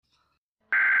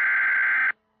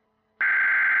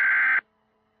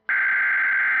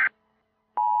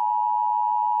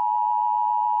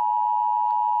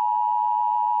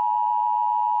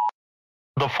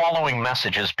following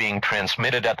message is being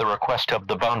transmitted at the request of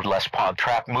the Boundless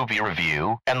Podtrap Movie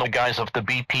Review and the guys of the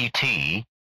BPT.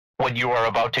 What you are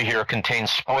about to hear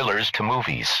contains spoilers to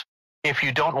movies. If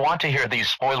you don't want to hear these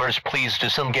spoilers, please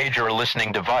disengage your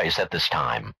listening device at this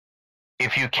time.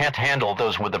 If you can't handle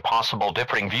those with a possible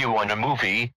differing view on a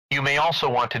movie, you may also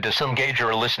want to disengage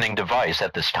your listening device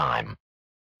at this time.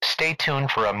 Stay tuned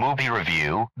for a movie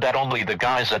review that only the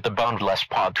guys at the Boundless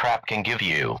Podtrap can give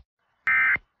you.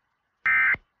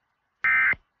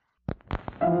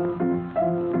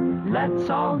 Let's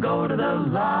all go to the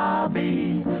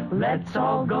lobby. Let's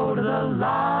all go to the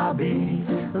lobby.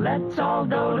 Let's all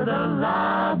go to the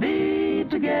lobby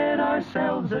to get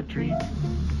ourselves a treat.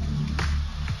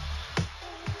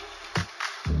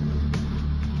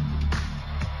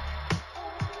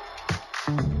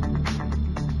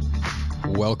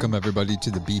 Welcome everybody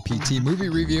to the BPT movie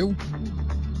review.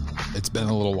 It's been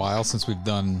a little while since we've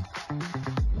done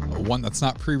one that's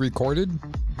not pre-recorded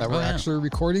that we're actually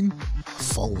recording.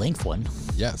 Full-length one.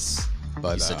 Yes.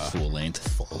 But, you said full length.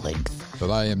 Full length. But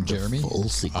I am Jeremy.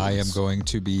 I am going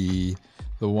to be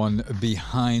the one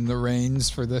behind the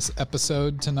reins for this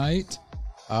episode tonight.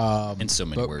 In so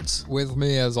many words. With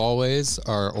me, as always,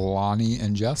 are Lonnie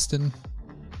and Justin.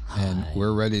 And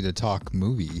we're ready to talk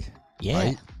movie. Yeah.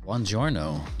 Right?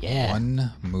 Buongiorno. Yeah.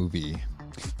 One movie.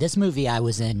 This movie I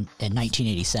was in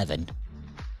 1987.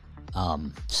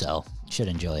 So should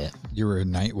enjoy it. You were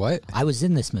in what? I was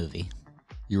in this movie.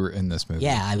 You were in this movie.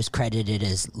 Yeah, I was credited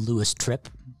as Louis Tripp.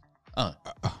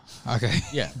 Okay.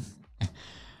 Yeah.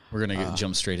 We're going to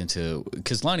jump straight into,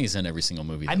 because Lonnie's in every single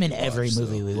movie. I'm in every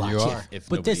movie we watch. You Yeah. are.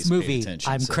 But this movie,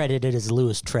 I'm credited as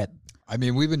Louis Tripp. I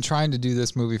mean, we've been trying to do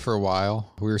this movie for a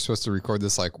while. We were supposed to record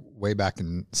this like way back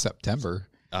in September.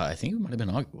 I think it might have been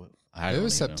August. It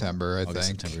was September, I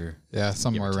think. September. Yeah,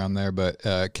 somewhere around there, but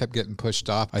kept getting pushed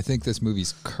off. I think this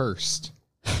movie's cursed.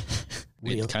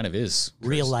 It kind of is.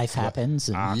 Real life happens.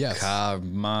 And Yes.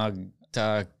 What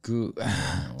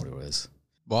it was.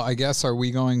 Well, I guess, are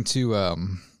we going to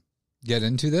get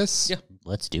into this? Yeah.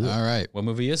 let's do it. All right. What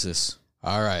movie is this?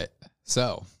 All right.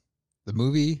 So, the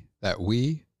movie that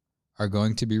we are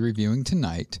going to be reviewing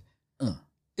tonight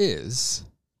is...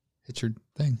 It's your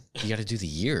thing. You got to do the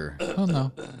year. Oh,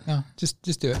 no. No, just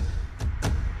do it.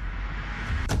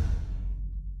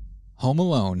 Home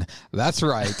Alone. That's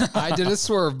right. I did a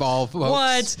swerve ball,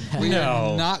 folks. What? We No.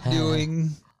 are not doing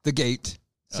The Gate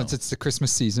since it's the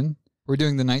Christmas season. We're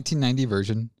doing the 1990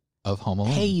 version of Home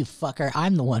Alone. Hey, you fucker.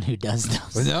 I'm the one who does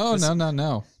those.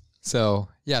 No. So,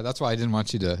 yeah, that's why I didn't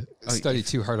want you to study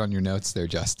too hard on your notes there,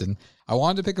 Justin. I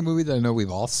wanted to pick a movie that I know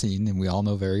we've all seen and we all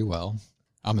know very well.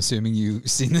 I'm assuming you've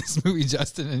seen this movie,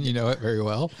 Justin, and you know it very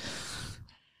well.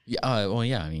 Yeah. Well,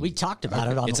 yeah. I mean, We talked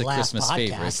about it on it's the a last Christmas podcast.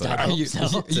 favorite, I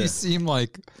but- hope so. You seem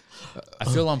like... I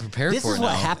feel unprepared This for is it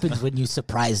what now. happens when you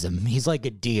surprise him. He's like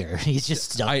a deer. He's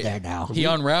just stuck there now. He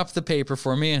unwrapped the paper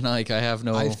for me, and I have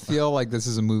no. I feel like this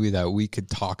is a movie that we could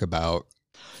talk about.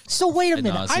 So wait a Ad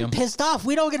minute. I'm nauseam. pissed off.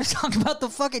 We don't get to talk about the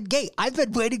fucking gate. I've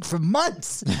been waiting for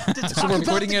months to talk we're about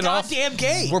putting the it off. goddamn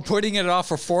gate. We're putting it off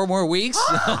for 4 more weeks.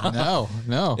 No.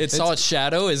 It saw its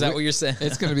shadow. Is that what you're saying?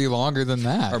 It's going to be longer than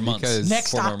that. Or months. Because,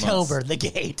 Next 4 more months. October, the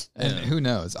gate. and who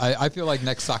knows? I feel like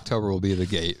next October will be The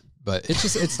Gate. But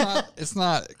it's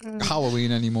not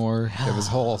Halloween anymore. It was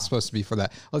whole supposed to be for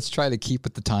that. Let's try to keep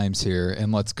with the times here,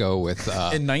 and let's go with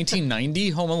In 1990,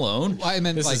 Home Alone. I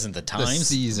meant this like isn't the times.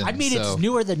 season. I mean, so it's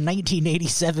newer than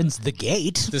 1987's The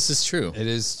Gate. This is true. It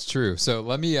is true. So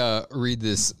let me read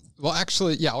this. Well,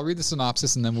 actually, yeah, I'll read the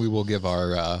synopsis, and then we will give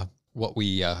our what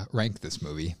we rank this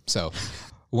movie. So,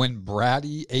 when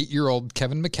bratty 8-year-old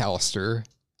Kevin McAllister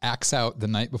acts out the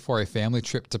night before a family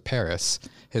trip to Paris,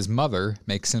 his mother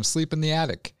makes him sleep in the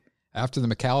attic. After the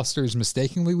McAllisters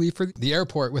mistakenly leave for the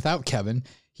airport without Kevin,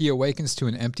 he awakens to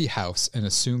an empty house and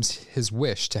assumes his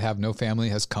wish to have no family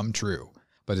has come true.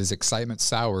 But his excitement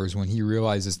sours when he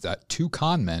realizes that 2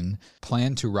 con men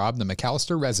plan to rob the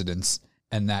McAllister residence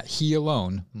and that he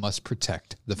alone must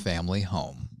protect the family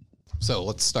home. So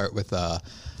let's start with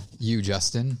you,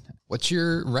 Justin. What's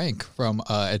your rank from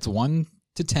it's 1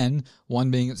 to 10, 1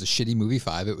 being it was a shitty movie,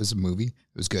 5 it was a movie,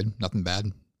 it was good, nothing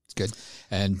bad, it's good,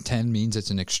 and 10 means it's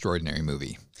an extraordinary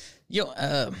movie.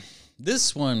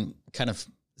 This one kind of,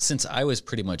 since I was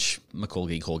pretty much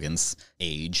Macaulay Culkin's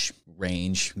age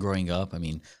range growing up, I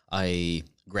mean, I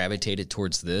gravitated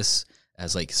towards this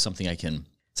as like something I can.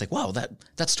 It's like, wow,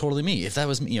 that's totally me. If that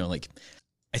was me,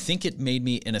 I think it made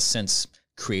me in a sense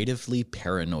creatively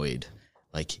paranoid.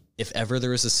 Like, if ever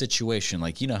there was a situation,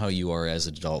 like, you know how you are as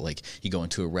an adult, like, you go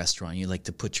into a restaurant, you like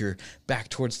to put your back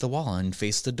towards the wall and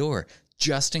face the door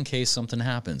just in case something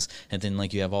happens. And then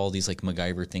like you have all these like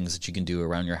MacGyver things that you can do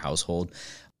around your household.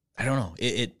 I don't know.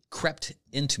 It crept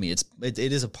into me. It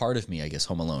is a part of me, I guess,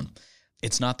 Home Alone.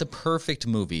 It's not the perfect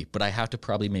movie, but I have to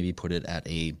probably maybe put it at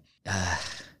a...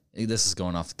 this is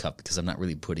going off the cuff because I'm not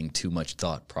really putting too much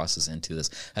thought process into this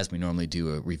as we normally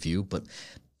do a review, but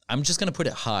I'm just going to put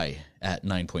it high at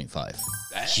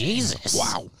 9.5. Jesus.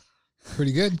 Wow.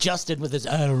 Pretty good. Justin with his,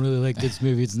 I don't really like this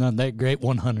movie. It's not that great.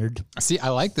 100. See, I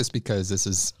like this because this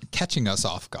is catching us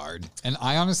off guard. And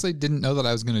I honestly didn't know that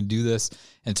I was going to do this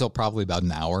until probably about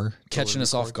an hour. Catching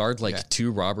us off guard, like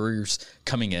two robbers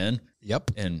coming in.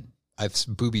 Yep. And I've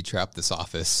booby trapped this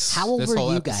office. How old this were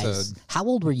whole you episode. guys? How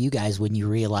old were you guys when you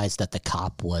realized that the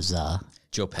cop was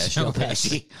Joe Pesci. Joe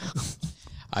Pesci?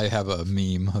 I have a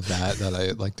meme of that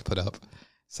I like to put up.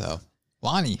 So,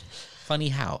 Lonnie. Funny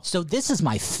how. So this is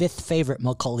my 5th favorite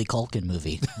Macaulay Culkin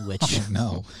movie, which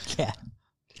No. yeah.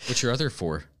 What's your other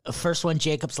 4? First one,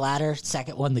 Jacob's Ladder.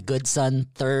 Second one, The Good Son.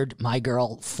 Third, My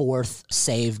Girl. Fourth,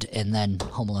 Saved, and then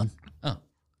Home Alone. Oh.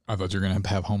 I thought you were going to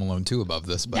have Home Alone 2 above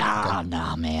this. But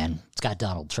Nah, man. It's got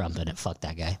Donald Trump in it. Fuck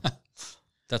that guy.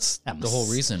 That's the whole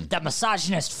reason. That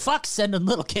misogynist fuck sending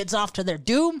little kids off to their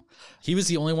doom. He was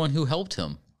the only one who helped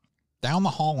him. Down the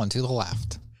hall and to the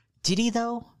left. Did he,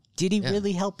 though? Did he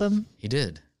really help him? He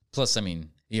did. Plus, I mean,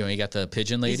 you got the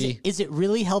pigeon lady. Is it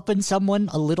really helping someone,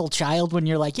 a little child, when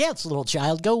you're like, yeah, it's a little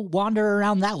child, go wander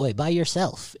around that way by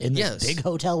yourself in this big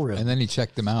hotel room And then he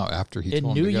checked them out after he in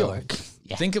told New him to go. York?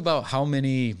 Yeah. Think about how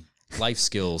many life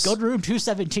skills. Go to room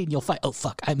 217, you'll find. Oh,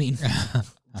 fuck. I mean,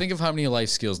 Think of how many life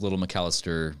skills little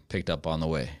McAllister picked up on the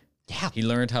way. yeah. He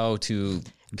learned how to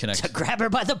connect. To grab her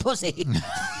by the pussy.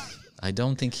 I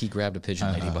don't think he grabbed a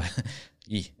pigeon lady by.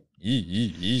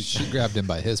 She grabbed him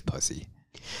by his pussy.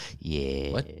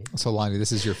 Yeah. What? So, Lonnie,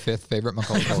 this is your 5th favorite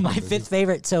Macaulay Culkin My movie? 5th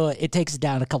favorite, so it takes it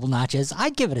down a couple notches.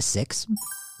 I'd give it a 6.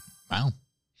 Wow.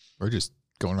 We're just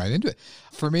going right into it.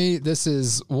 For me, this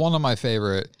is one of my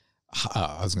favorite,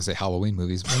 I was going to say Halloween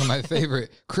movies, one of my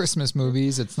favorite Christmas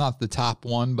movies. It's not the top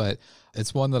one, but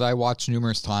it's one that I watch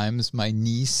numerous times. My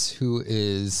niece, who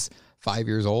is 5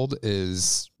 years old,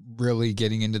 is really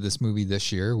getting into this movie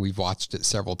this year. We've watched it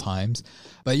several times.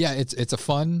 But yeah, it's a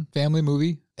fun family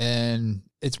movie. And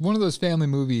it's one of those family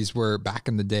movies where back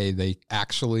in the day, they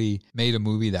actually made a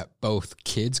movie that both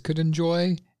kids could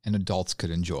enjoy and adults could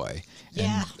enjoy.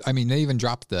 Yeah. And, I mean, they even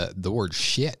dropped the word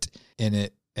shit in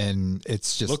it. And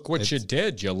it's just... Look what you it's-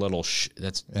 did, you little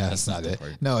That's not the it.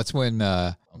 part. No, it's when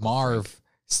Marv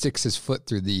sticks his foot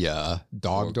through the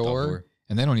dog door,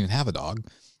 and they don't even have a dog.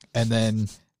 And then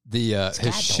his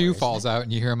cat shoe door, falls out,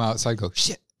 and you hear him outside go,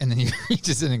 shit. And then he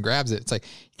reaches in and grabs it. It's like,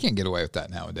 you can't get away with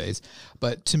that nowadays.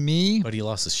 But to me, But he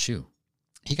lost his shoe.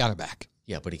 he got it back.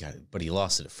 Yeah, but he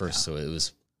lost it at first, so it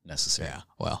was necessary. Yeah.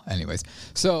 Well, anyways.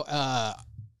 So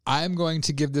I'm going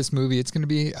to give this movie, it's going to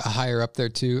be higher up there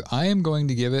too. I am going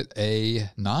to give it a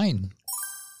 9.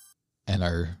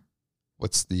 And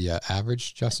what's the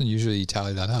average, Justin? Usually you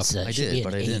tally that up. I did,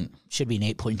 but I didn't. Should be an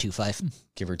 8.25.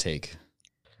 Give or take.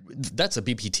 That's a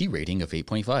BPT rating of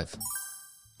 8.5.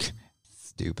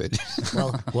 Stupid.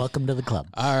 Well, welcome to the club.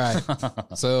 All right.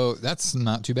 So that's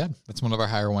not too bad. That's one of our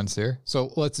higher ones there.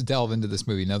 So let's delve into this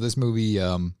movie. Now, this movie,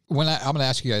 I'm going to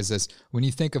ask you guys this. When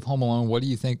you think of Home Alone, what do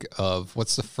you think of?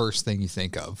 What's the first thing you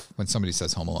think of when somebody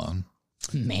says Home Alone?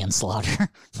 Manslaughter.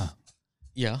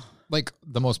 Yeah. Like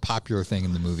the most popular thing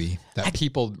in the movie that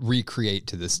people recreate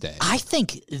to this day. I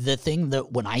think the thing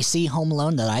that when I see Home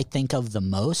Alone that I think of the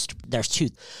most, there's two.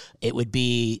 It would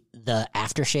be the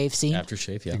aftershave scene.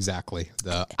 Aftershave, yeah. Exactly.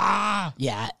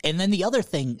 Yeah. And then the other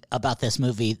thing about this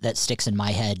movie that sticks in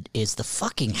my head is the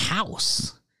fucking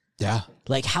house. Yeah.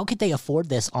 Like, how could they afford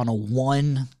this on a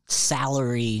one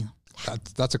salary?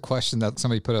 That's a question that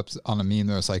somebody put up on a meme.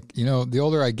 That was like, the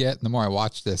older I get, the more I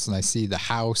watch this and I see the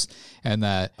house and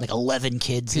that Like 11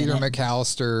 kids Peter in it.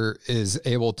 McAllister is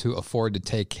able to afford to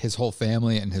take his whole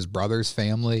family and his brother's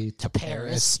family to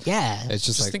Paris. Yeah. It's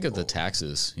just like, think of the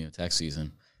taxes, tax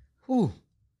season. Ooh.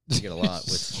 You get a lot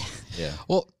with, yeah.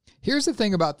 well, here's the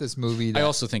thing about this movie. I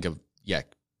also think of Yak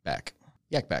Back.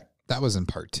 That was in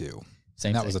part 2.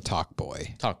 Same That thing. was a Talk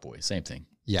Boy. Talk Boy, same thing.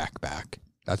 Yak Back.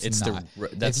 That's It's not.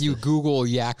 that's if you the- Google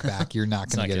Yak Back, you're not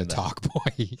going not to get a getting that. Talk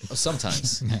Boy.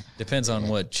 Sometimes. Depends on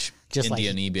which Just like-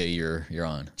 Indian eBay you're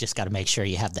on. Just got to make sure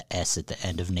you have the S at the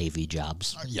end of Navy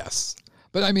jobs. Yes.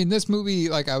 But I mean, this movie,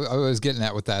 like I was getting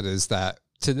at with that is that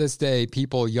to this day,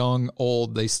 people, young,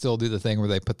 old, they still do the thing where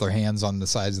they put their hands on the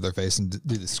sides of their face and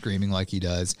do the screaming like he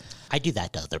does. I do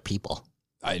that to other people.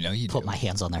 I know you Put do. my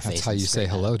hands on their face. That's how and you say scream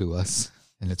at hello them. to us.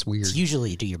 And it's weird. It's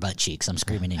usually to your butt cheeks. I'm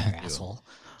screaming in your asshole.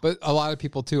 But a lot of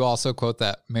people too also quote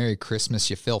that "Merry Christmas,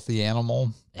 you filthy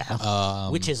animal." Yeah.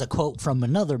 Which is a quote from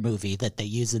another movie that they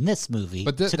use in this movie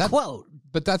to quote.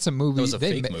 But that's a movie. It was a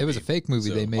fake It was a fake movie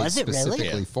so- they made Was it really?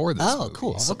 specifically for this movie.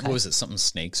 Cool. So- Okay. What was it? Something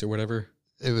snakes or whatever?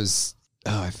 It was,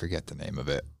 I forget the name of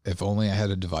it. If only I had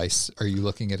a device. Are you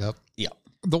looking it up? Yeah.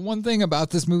 The one thing about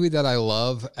this movie that I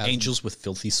love, Angels with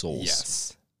Filthy Souls.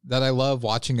 yes, that I love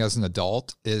watching as an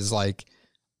adult is like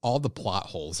all the plot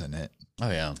holes in it. Oh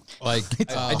yeah. Like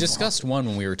I discussed one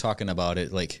when we were talking about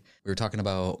it. Like we were talking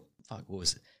about what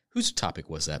was it? Whose topic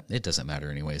was that? It doesn't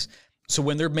matter anyways. So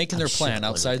when they're making their sure plan it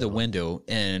was a outside good the one. window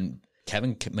and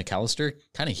Kevin McAllister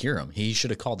kind of hear him. He should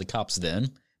have called the cops then,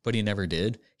 but he never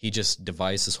did. He just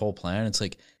devised his whole plan. It's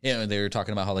like, they were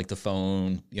talking about how like the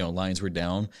phone, lines were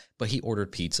down, but he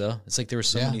ordered pizza. It's like there were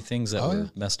so many things that were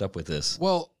messed up with this.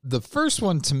 Well, the first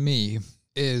one to me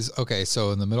is, okay,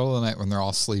 so in the middle of the night when they're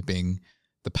all sleeping,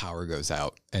 the power goes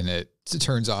out and it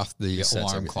turns off the Resets alarm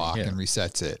everything, clock yeah. and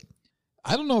resets it.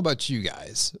 I don't know about you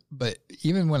guys, but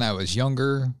even when I was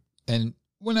younger and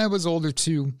when I was older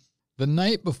too, the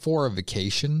night before a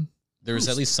vacation, There was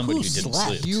at least somebody who who didn't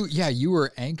slept? sleep. you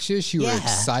were anxious, you were Yeah.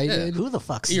 excited. Who the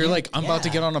fuck's You're like, I'm about to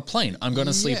Yeah. get on a plane. I'm going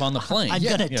to sleep Yeah. on the plane. I'm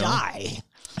gonna You know? die.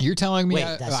 You're telling me Wait,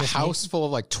 a that's just me? house full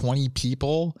of like 20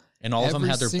 people, And all of them every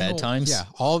had their single- bedtimes. Yeah,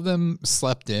 all of them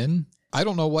slept in. I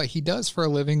don't know what he does for a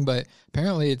living, but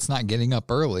apparently it's not getting up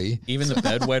early. Even the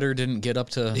bedwetter didn't get up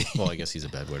to, well, I guess he's a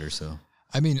bedwetter, so.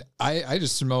 I mean, I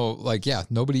just know, like, yeah,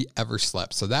 nobody ever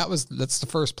slept. So that's the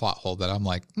first plot hole that I'm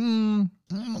like, I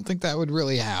don't think that would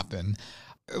really happen.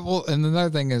 Well, and another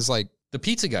thing is like, The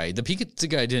pizza guy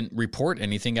didn't report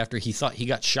anything after he thought he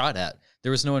got shot at.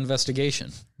 There was no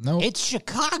investigation. no, It's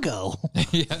Chicago.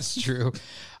 yes, true.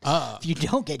 If you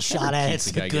don't get shot at, it's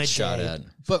Pizza a guy good gets shot day. at.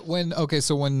 But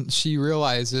so when she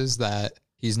realizes that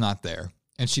he's not there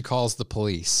and she calls the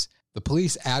police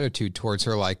attitude towards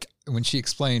her, like when she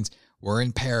explains, we're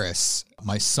in Paris,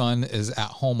 my son is at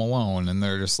home alone, and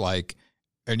they're just like,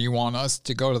 and you want us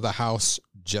to go to the house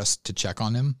just to check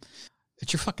on him?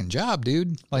 It's your fucking job,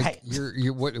 dude. Like Right.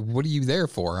 you're what are you there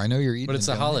for? I know you're eating. But it's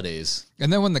and the dinner. holidays.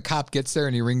 And then when the cop gets there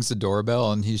and he rings the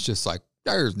doorbell and he's just like,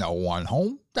 there's no one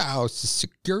home. The house is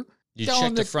secure. You Tell check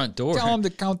them the to- front door. Tell them to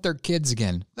count their kids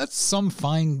again. That's some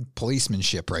fine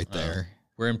policemanship right there.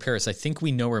 We're in Paris. I think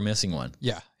we know we're missing one.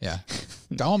 Yeah.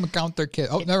 Tell them to count their kids.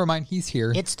 Oh, never mind. He's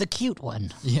here. It's the cute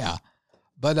one. Yeah.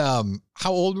 But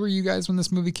how old were you guys when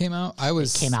this movie came out?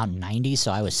 It came out in 90,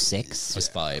 so I was 6. I was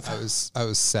 5. I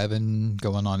was 7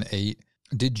 going on 8.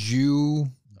 Did you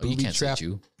Oh, you booby can't say trap?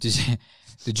 Jew.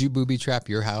 Did you booby trap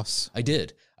your house? I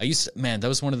did. I used to, man, that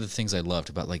was one of the things I loved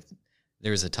about like,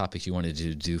 there was a topic you wanted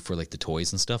to do for like the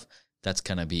toys and stuff. That's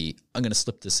going to be, I'm going to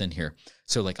slip this in here.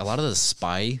 So like a lot of the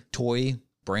spy toy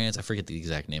brands, I forget the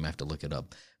exact name. I have to look it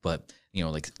up, but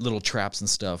like little traps and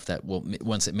stuff that will,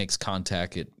 once it makes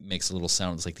contact, it makes a little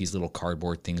sound. It's like these little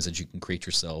cardboard things that you can create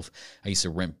yourself. I used to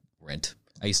rent.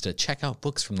 I used to check out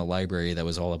books from the library that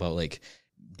was all about like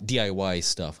DIY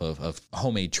stuff of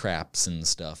homemade traps and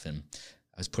stuff. And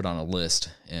I was put on a list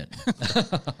and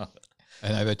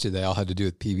And I bet you they all had to do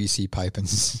with PVC pipe and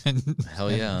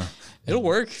hell yeah, it'll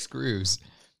work. screws,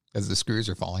 as the screws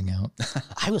are falling out.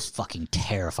 I was fucking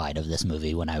terrified of this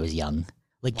movie when I was young.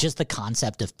 Like, just the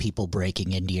concept of people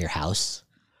breaking into your house.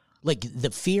 Like, the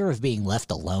fear of being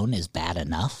left alone is bad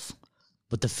enough,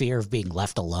 but the fear of being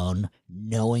left alone,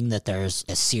 knowing that there's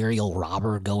a serial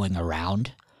robber going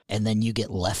around, and then you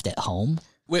get left at home.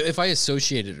 Well, if I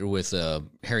associated it with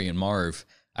Harry and Marv,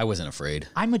 I wasn't afraid.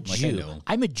 I'm a Like, I Jew. know.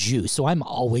 I'm a Jew, so I'm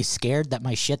always scared that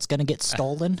my shit's gonna get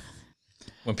stolen.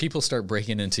 When people start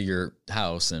breaking into your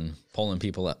house and pulling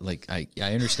people out, like I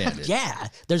understand it. Yeah,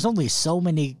 there's only so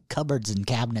many cupboards and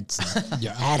cabinets and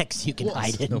attics you can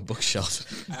hide in. No bookshelf.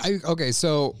 Okay,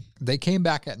 so they came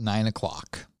back at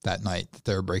 9:00 that night that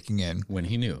they were breaking in. When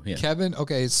he knew, yeah. Kevin,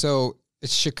 okay, so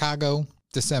it's Chicago,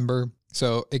 December,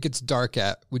 so it gets dark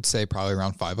at, we'd say probably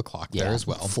around 5:00 there as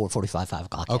well. 4:45, 5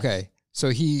 o'clock. yeah. Okay,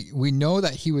 so we know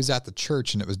that he was at the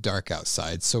church and it was dark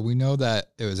outside, so we know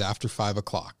that it was after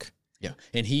 5:00. Yeah.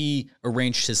 And he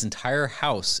arranged his entire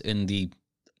house in the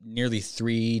nearly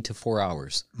 3 to 4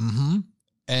 hours. Mm-hmm.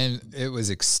 And it was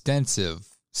extensive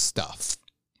stuff.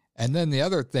 And then the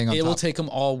other thing on It will top, take him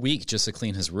all week just to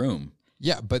clean his room.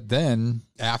 yeah, but then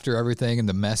after everything and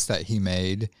the mess that he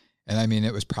made, and I mean,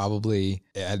 it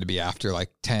had to be after like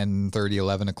 10:30,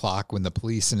 11 o'clock when the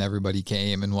police and everybody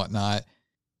came and whatnot.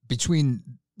 Between,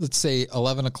 let's say,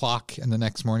 11 o'clock and the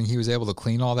next morning, he was able to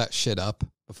clean all that shit up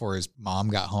before his mom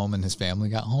got home and his family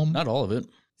got home. Not all of it.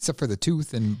 Except for the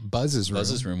tooth and Buzz's room.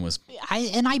 Buzz's room was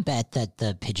I bet that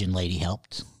the pigeon lady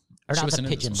helped. Or She not wasn't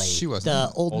the in this pigeon one. lady. She wasn't in The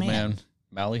it. old, old man.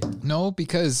 Mally? No,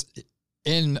 because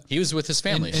He was with his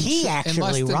family. He in less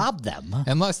actually than- robbed them.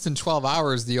 in less than 12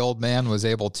 hours, the old man was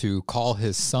able to call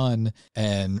his son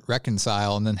and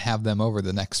reconcile and then have them over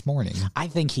the next morning. I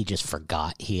think he just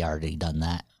forgot he already done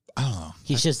that. I don't know.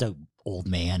 He's just an old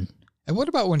man. And what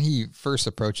about when he first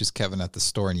approaches Kevin at the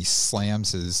store and he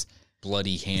slams his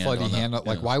bloody hand. bloody on the- hand? Like,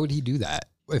 yeah. why would he do that?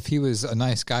 If he was a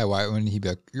nice guy, why wouldn't he be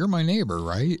like, you're my neighbor,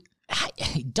 right?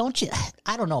 Don't you?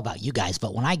 I don't know about you guys,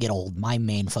 but when I get old, my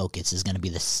main focus is going to be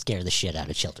to scare the shit out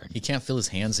of children. He can't feel his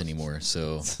hands anymore,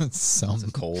 so That's some,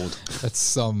 it's cold. that's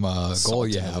some goal Salt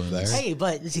you in the have there. wounds. Hey,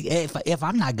 but if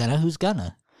I'm not gonna, who's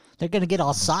gonna? They're gonna get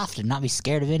all soft and not be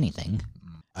scared of anything.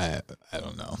 I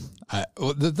don't know.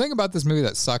 Well, the thing about this movie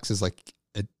that sucks is like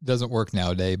it doesn't work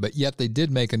nowadays, but yet they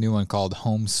did make a new one called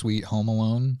Home Sweet Home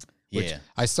Alone. Which Yeah.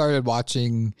 I started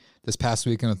watching this past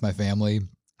weekend with my family.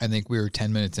 I think we were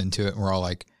 10 minutes into it and we're all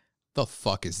like, the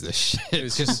fuck is this shit?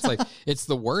 It's just it's like, it's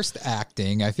the worst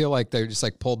acting. I feel like they're just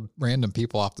like pulled random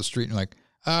people off the street and like,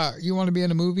 you want to be in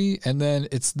a movie? And then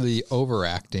it's the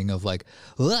overacting of like,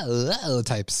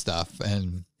 type stuff.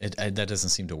 And That doesn't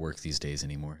seem to work these days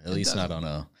anymore. At least not on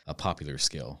a popular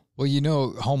scale. well, you know,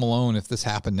 Home Alone, if this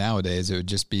happened nowadays, it would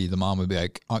just be the mom would be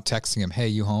like texting him, hey,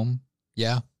 you home?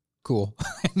 Yeah, cool.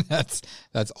 And that's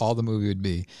all the movie would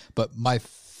be. But my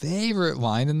favorite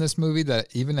line in this movie that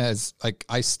even as like,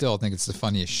 I still think it's the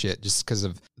funniest shit just because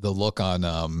of the look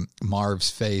on Marv's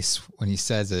face when he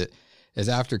says it is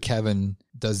after Kevin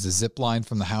does the zip line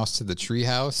from the house to the tree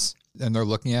house and they're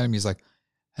looking at him. He's like,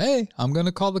 hey, I'm going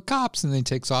to call the cops. And then he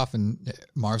takes off and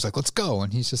Marv's like, let's go.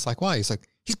 And he's just like, why? He's like,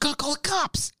 he's going to call the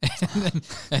cops.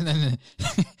 And then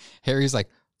Harry's like,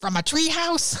 from a tree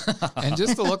house. And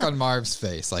just the look on Marv's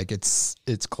face, like it's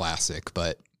classic,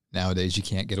 but nowadays you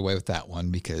can't get away with that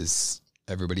one because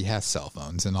everybody has cell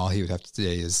phones and all he would have to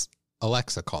say is,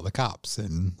 Alexa, call the cops.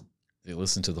 And They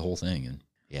listened to the whole thing, and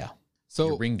yeah. so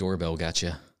Your Ring doorbell got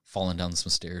you falling down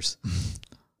some stairs.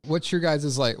 what's your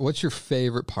what's your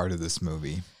favorite part of this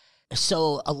movie?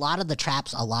 So a lot of the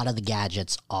traps, a lot of the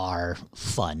gadgets are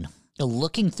fun.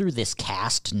 Looking through this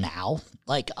cast now,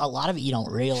 like a lot of it you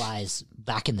don't realize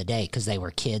back in the day because they were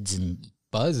kids and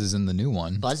Buzz is in the new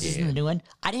one. Buzz is in the new one.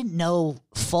 I didn't know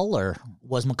Fuller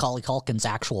was Macaulay Culkin's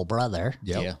actual brother.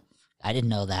 Yep. Yeah. I didn't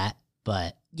know that.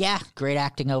 But yeah, great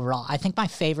acting overall. I think my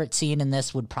favorite scene in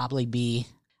this would probably be,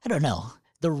 I don't know,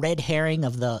 the red herring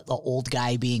of the old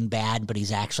guy being bad, but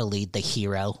he's actually the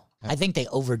hero. I think they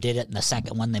overdid it in the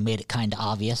second one. They made it kind of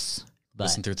obvious. But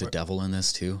Wasn't there the devil in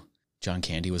this too? John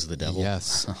Candy was the devil.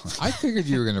 Yes. I figured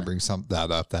you were going to bring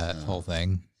that whole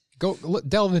thing. Go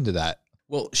delve into that.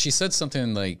 Well, she said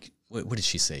something like, what did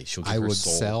she say? She'll give I her would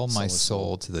soul, sell my his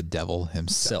soul to the devil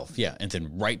himself. self. Yeah. And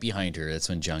then right behind her, that's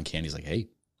when John Candy's like, hey,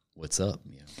 what's up?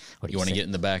 You, know, What do you want to say? get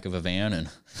in the back of a van and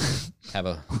have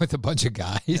a... With a bunch of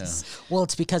guys. Well,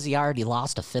 it's because he already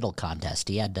lost a fiddle contest.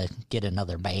 He had to get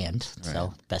another band.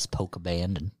 So best polka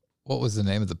band and What was the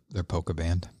name of their polka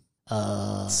band?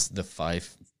 It's the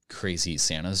 5 crazy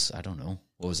Santas. I don't know.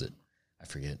 What was it? I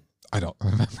forget. I don't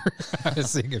remember. I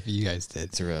was seeing if you guys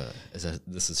did.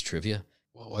 This is trivia?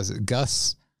 What was it?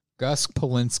 Gus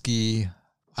Polinski.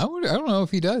 I don't know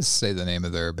if he does say the name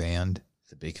of their band.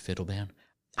 The Big Fiddle Band?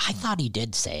 I thought he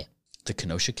did say it. The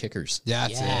Kenosha Kickers.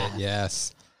 That's Yeah. it.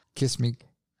 Yes. Kiss me.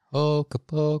 Polka,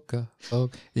 polka,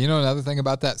 polka. You know, another thing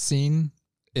about that scene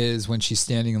is when she's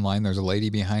standing in line, there's a lady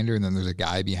behind her and then there's a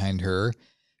guy behind her.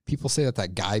 People say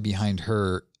that guy behind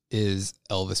her is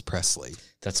Elvis Presley.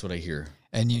 That's what I hear.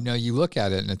 And, you know, you look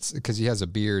at it and it's because he has a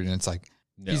beard and it's like,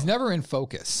 No. he's never in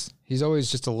focus. He's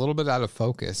always just a little bit out of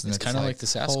focus. And It's kind of like the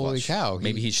Sasquatch. Holy cow.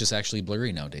 Maybe he's just actually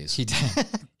blurry nowadays.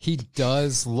 He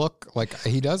does look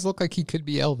like he could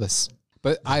be Elvis.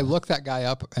 But I looked that guy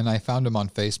up and I found him on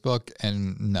Facebook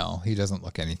and no, he doesn't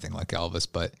look anything like Elvis,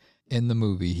 but in the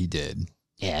movie he did.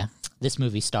 Yeah. This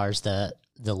movie stars the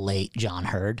late John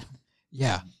Hurd,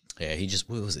 Yeah. Yeah, he just,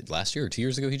 what was it, last year or 2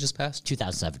 years ago he just passed?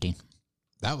 2017.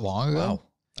 That long ago? Wow.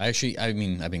 I've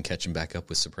been catching back up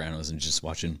with Sopranos and just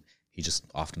watching, he just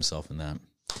offed himself in that.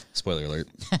 Spoiler alert.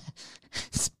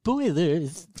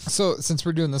 Spoilers. So since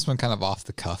we're doing this one kind of off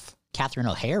the cuff, Catherine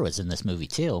O'Hare was in this movie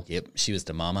too. Yep, she was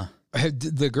the mama.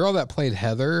 the girl that played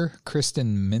Heather,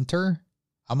 Kristen Minter,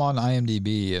 I'm on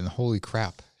IMDb and holy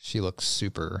crap, she looks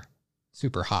super,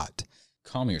 super hot.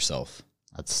 Calm yourself.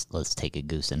 Let's take a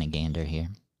goose and a gander here.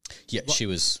 Yeah, she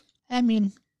was I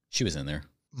mean, in there.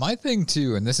 My thing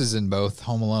too, and this is in both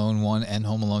Home Alone 1 and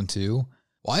Home Alone 2,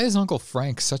 why is Uncle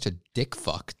Frank such a dick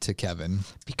fuck to Kevin?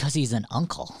 because he's an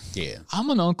uncle. Yeah. I'm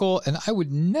an uncle, and I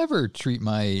would never treat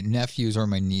my nephews or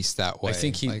my niece that way. I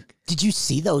think he- Did you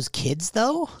see those kids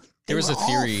though? There was a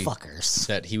theory fuckers.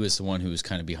 that he was the one who was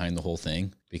kind of behind the whole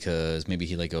thing because maybe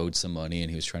he like owed some money and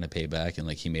he was trying to pay back and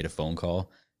like he made a phone call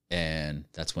and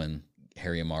that's when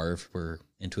Harry and Marv were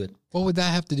into it. What would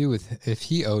that have to do with if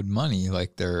he owed money?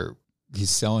 Like he's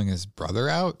selling his brother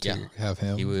out to have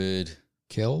him He would.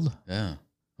 killed? Yeah.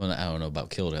 Well, I don't know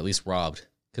about killed, at least robbed.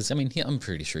 Because, I mean, I'm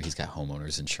pretty sure he's got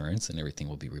homeowner's insurance and everything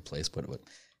will be replaced. But,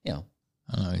 you know.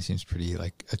 I don't know. He seems pretty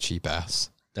like a cheap ass.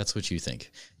 That's what you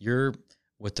think. You're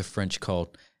what the French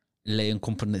called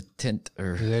l'incompétent.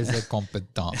 Les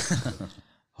incompetents.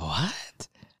 What?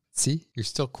 See, you're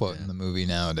still quoting the movie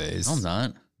nowadays. I'm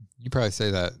not. You probably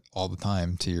say that all the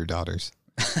time to your daughters.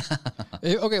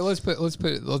 Okay, let's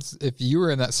if you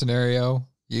were in that scenario,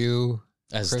 you,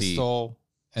 As Crystal,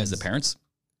 as the parents?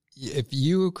 if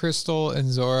you, Crystal, and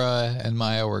Zora and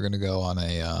Maya were going to go on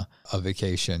a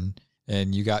vacation,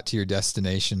 and you got to your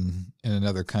destination in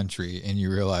another country, and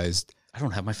you realized I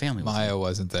don't have my family with me. Maya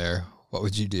wasn't there, what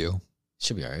would you do?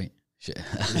 Should be all right. Shit.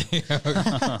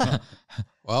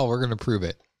 Well, we're going to prove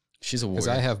it. She's a Because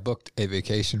warrior. I have booked a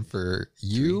vacation for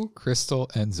you, Crystal,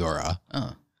 and Zora.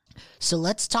 Oh. So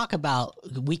let's talk about,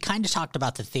 we kind of talked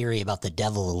about the theory about the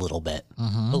devil a little bit,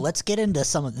 but let's get into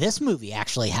some of, this movie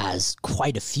actually has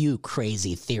quite a few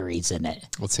crazy theories in it.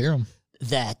 Let's hear them.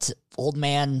 That old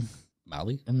man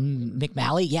Molly?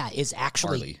 McMalley, is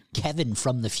actually Marley. Kevin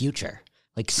from the future,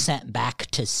 like sent back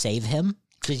to save him.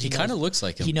 'Cause He kind of looks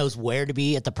like him. He knows where to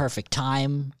be at the perfect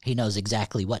time. He knows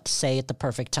exactly what to say at the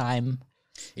perfect time.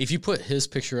 If you put his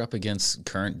picture up against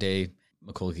current day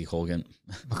Macaulay Culkin,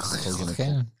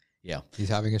 Okay. yeah. He's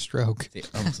having a stroke.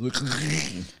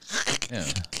 Yeah.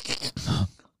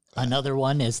 Another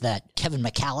one is that Kevin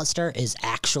McAllister is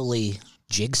actually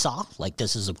Jigsaw. Like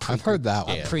this is a prequel, I've heard that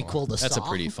one. Yeah. prequel to That's a Saw.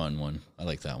 pretty fun one. I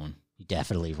like that one. He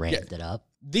definitely ramped it up.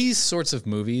 These sorts of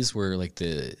movies where like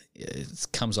it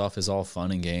comes off as all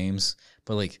fun and games,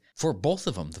 but like for both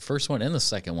of them, the first one and the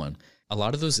second one, a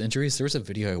lot of those injuries. There was a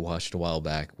video I watched a while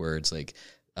back where it's like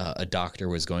a doctor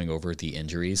was going over the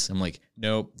injuries. I'm like,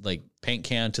 nope, like paint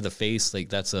can to the face, like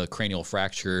that's a cranial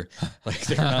fracture. Like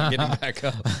they're not getting back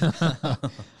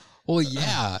up. Well,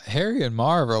 yeah, Harry and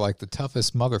Marv are like the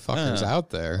toughest motherfuckers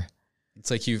out there. It's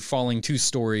like you falling 2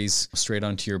 stories straight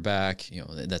onto your back. You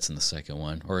know, that's in the second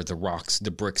one. Or the rocks,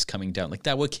 the bricks coming down. Like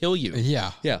that would kill you.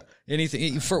 Yeah. Yeah.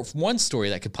 Anything for one story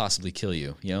that could possibly kill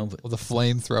you, you know? But, Well, the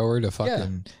flamethrower to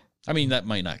fucking I mean, that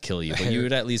might not kill you, but you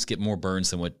would at least get more burns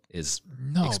than what is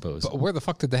no. exposed. But where the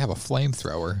fuck did they have a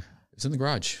flamethrower? It's in the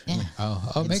garage. Yeah.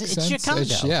 Oh, makes It's sense.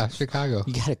 Chicago. Chicago.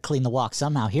 You got to clean the walk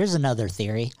somehow. Here's another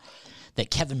theory that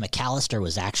Kevin McAllister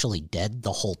was actually dead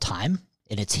the whole time.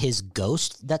 And it's his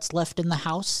ghost that's left in the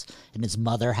house. And his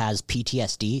mother has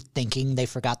PTSD thinking they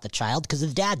forgot the child because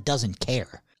the dad doesn't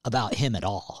care about him at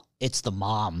all. It's the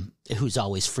mom who's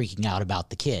always freaking out about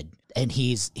the kid. And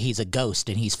he's a ghost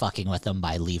and he's fucking with them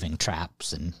by leaving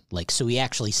traps. And like, so he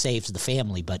actually saves the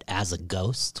family, but as a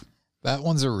ghost. That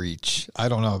one's a reach. I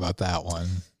don't know about that one.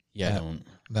 Yeah, I don't.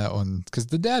 That one, because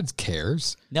the dad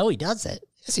cares. No, he doesn't.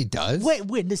 Yes, he does. Wait,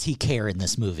 when does he care in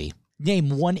this movie? Name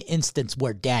one instance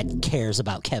where dad cares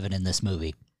about Kevin in this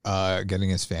movie. Getting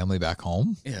his family back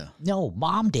home. Yeah. No,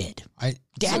 mom did. Dad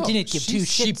So, didn't give two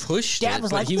shits. She pushed Dad it,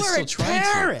 was but like, he was we're still in trying to.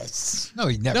 Paris. No,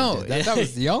 he never No, did that. That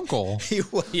was the uncle.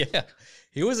 Yeah.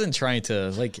 He wasn't trying to,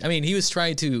 like, I mean, he was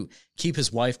trying to keep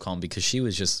his wife calm because she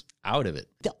was just out of it.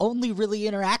 The only really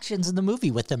interactions in the movie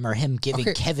with them are him giving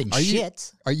Okay, Kevin are you-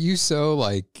 shit. Are you so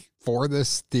like for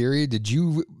this theory? Did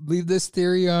you leave this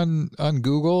theory on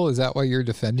Google? Is that why you're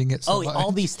defending it so Oh, much?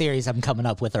 all these theories I'm coming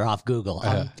up with are off Google.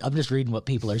 I'm just reading what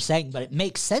people are saying, but it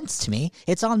makes sense to me.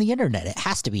 It's on the internet. It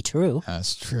has to be true.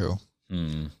 That's true.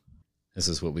 This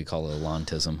is what we call a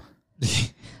lantism.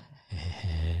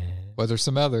 But there's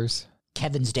some others.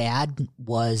 Kevin's dad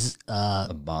was A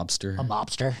mobster. a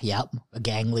mobster. Yep, a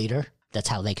gang leader. That's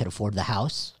how they could afford the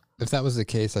house. If that was the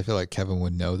case, I feel like Kevin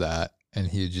would know that, and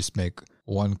he'd just make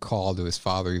one call to his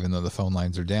father, even though the phone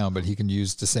lines are down. But he can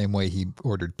use the same way he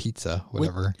ordered pizza,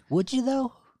 whatever. Would you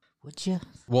though? Would you?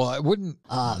 Well, I wouldn't.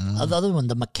 The other one,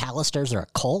 the McAllisters are a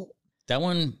cult That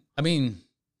one, I mean,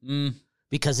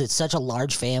 because it's such a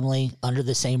large family under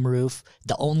the same roof.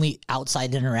 The only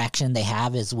outside interaction they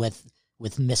have is with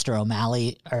Mr.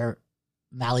 O'Malley or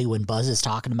Malley when Buzz is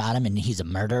talking about him and he's a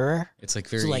murderer. it's like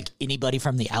very. So like anybody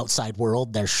from the outside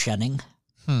world, they're shunning.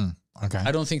 Okay.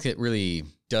 I don't think it really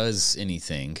does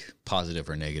anything positive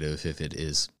or negative if it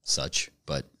is such.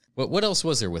 But what else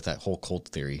was there with that whole cult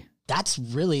theory? That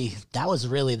was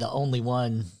really the only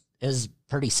one. It was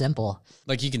pretty simple.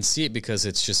 Like, you can see it because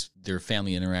it's just their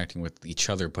family interacting with each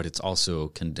other, but it's also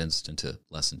condensed into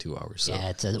less than 2 hours. So. Yeah,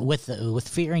 it's with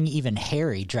fearing even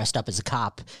Harry dressed up as a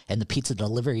cop and the pizza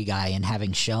delivery guy, and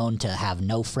having shown to have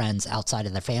no friends outside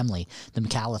of their family, the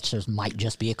McAllisters might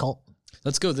just be a cult.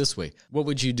 Let's go this way. What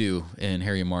would you do in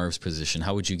Harry and Marv's position?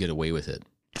 How would you get away with it?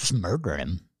 Just murder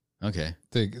him. Okay.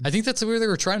 I think that's what they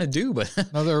were trying to do, but...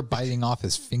 No, they were biting off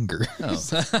his finger.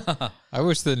 Oh. I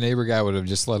wish the neighbor guy would have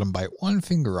just let him bite one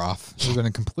finger off. It would have been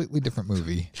a completely different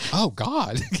movie. Oh,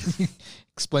 God. Can you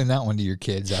explain that one to your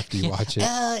kids after you watch it?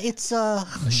 It's A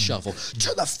shovel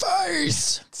to the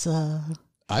face!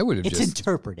 I would have it's just...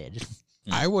 interpreted.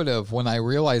 I would have, when I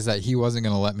realized that he wasn't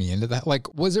going to let me into that.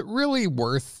 Like, was it really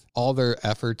worth all their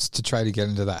efforts to try to get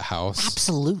into that house?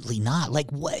 Absolutely not. Like,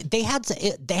 what they had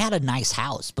a nice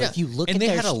house, but if you look and at they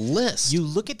their had a list. you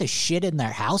look at the shit in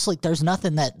their house, like there's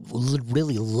nothing that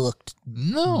really looked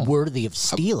No. worthy of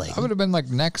stealing. I would have been like,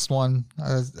 next one.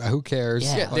 Who cares?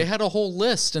 Yeah. Yeah, they had a whole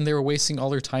list, and they were wasting all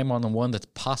their time on the one that's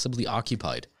possibly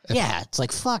occupied. Yeah, it's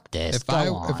like, fuck this. If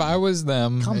I was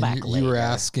them, Come and back you were later.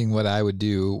 asking what I would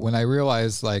do, when I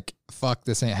realized, like, fuck,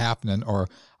 this ain't happening, or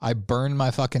I burned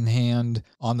my fucking hand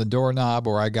on the doorknob,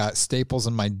 or I got staples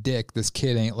in my dick, this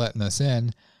kid ain't letting us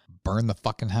in, burn the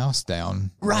fucking house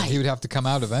down. Right. He would have to come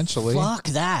out eventually. Fuck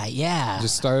that, yeah.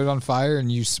 Just start it on fire,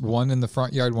 and you one in the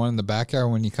front yard, one in the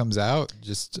backyard. When he comes out,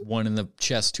 just One in the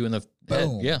chest, two in the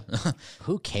Boom. head. Yeah,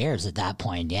 Who cares at that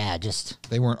point? Yeah, just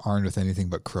they weren't armed with anything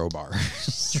but crowbar.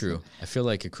 it's true. I feel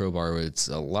like a crowbar, it's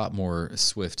a lot more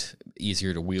swift,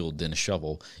 easier to wield than a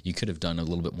shovel. You could have done a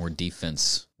little bit more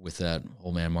defense with that,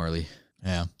 old man Marley.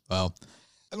 Yeah. Well,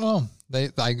 I don't know.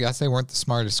 I guess they weren't the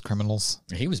smartest criminals.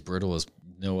 He was brutal as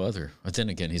no other. But then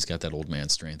again, he's got that old man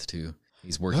strength too.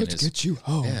 He's working Let's his get you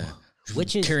home. yeah,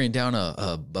 which is carrying down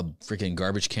a freaking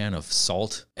garbage can of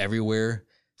salt everywhere.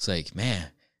 It's like, man,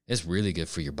 it's really good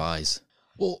for your buys.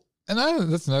 Well, and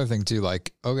that's another thing too.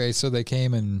 Like, okay, so they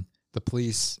came and the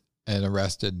police and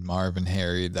arrested Marv and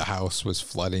Harry. The house was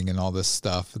flooding and all this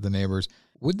stuff. The neighbors,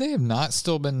 would they have not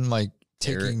still been like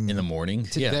There taking in the morning,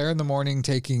 yeah. there in the morning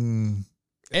taking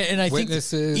And I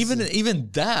witnesses? think even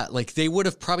that, like, they would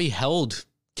have probably held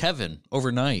Kevin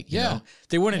overnight. You Yeah. know?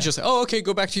 They wouldn't just, oh, okay,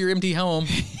 go back to your empty home.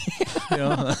 You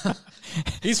know?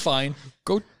 He's fine.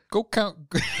 go count.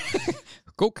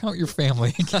 Go count your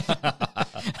family.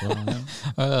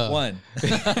 One.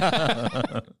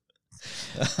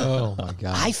 Oh my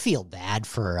god! I feel bad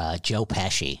for Joe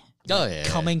Pesci. Oh, yeah.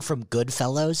 Coming from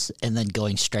Goodfellas and then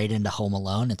going straight into Home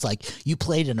Alone. It's like, you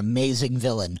played an amazing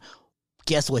villain.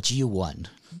 Guess what you won?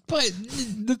 But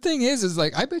the thing is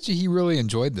like, I bet you he really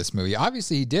enjoyed this movie.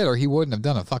 Obviously he did, or he wouldn't have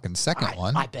done a fucking second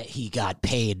one. I bet he got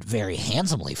paid very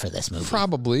handsomely for this movie.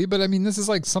 Probably, but I mean, this is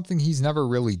like something he's never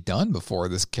really done before.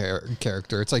 This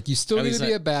character, it's like you still At need least to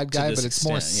be not a bad to guy, this but it's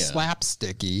more extent, yeah.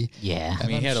 slapsticky. Yeah. I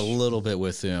mean, he had a little bit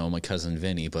with, my cousin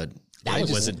Vinny, but That it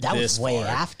was, wasn't that this was way far.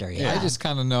 after, yeah. I just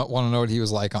kind of want to know what he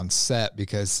was like on set,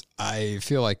 because I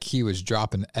feel like he was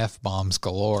dropping F-bombs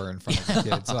galore in front of the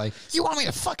kids. Like, you want me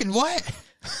to fucking what?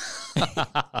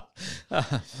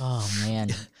 Oh, man.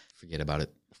 Forget about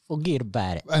it. Forget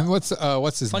about it. And what's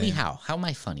his Funny name? how? How am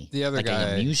I funny? The other like guy. I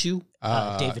amuse you?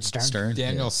 David Stern. Stern?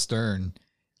 Daniel Stern.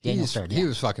 Daniel He's- Stern, He yeah.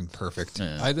 was fucking perfect.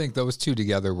 Yeah. I think those two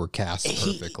together were cast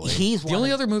perfectly. He's The one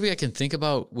only of- other movie I can think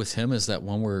about with him is that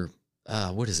one where,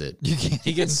 what is it? You can't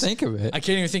He gets- even think of it. I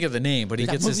can't even think of the name, but he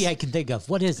that gets movie his, I can think of.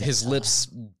 What is it? his lips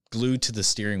glued to the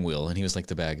steering wheel, and he was like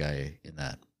the bad guy in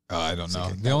that. Oh, I don't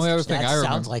know. The only other thing That I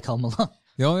remember. sounds like Home Alone.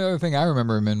 The only other thing I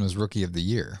remember him in was Rookie of the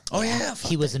Year. Oh, yeah.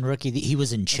 He was in Rookie. He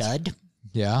was in Chud.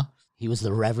 Yeah. He was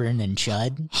the Reverend in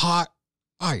Chud. Hot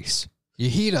ice. You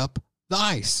heat up the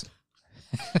ice.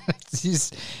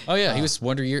 He's Oh, yeah. He was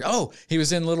Wonder Year. Oh, he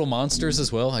was in Little Monsters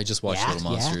as well. I just watched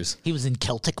Little Monsters. He was in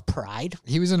Celtic Pride.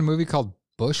 he was in a movie called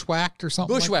Bushwhacked or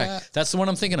something. Bushwhack. Like That's the one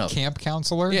I'm thinking that. of. Camp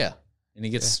counselor. Yeah. And he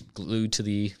gets glued to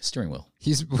the steering wheel.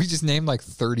 We just named like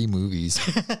 30 movies.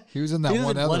 He was in that He was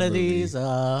one in other one of movie. these.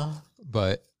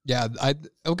 But yeah,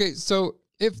 okay. So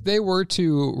if they were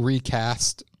to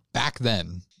recast back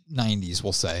then, 90s,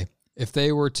 we'll say, if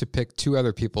they were to pick two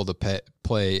other people to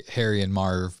play Harry and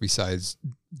Marv besides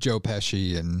Joe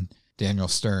Pesci and Daniel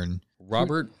Stern,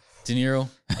 Robert De Niro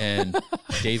and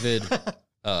David.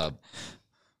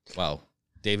 Wow.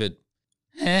 David.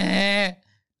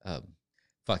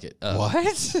 Fuck it.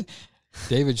 what?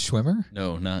 David Schwimmer?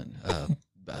 No, not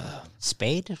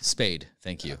Spade. Spade.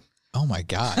 Thank you. Oh my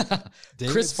God. Chris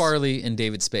David's- Farley and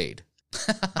David Spade.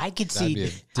 I could That'd be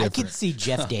see. I could different. see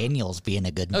Jeff Daniels being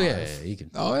a good. Oh, Marv. yeah. You can.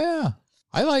 Oh yeah.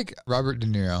 I like Robert De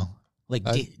Niro. Like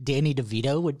Danny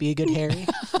DeVito would be a good Harry.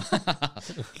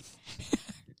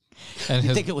 And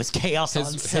You think it was chaos on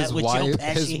set with Joe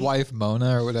Pesci? his wife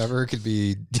Mona or whatever could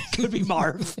be Could be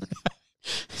Marv.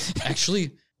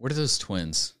 Actually, what are those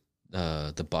twins?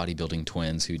 The bodybuilding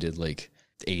twins who did like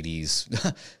the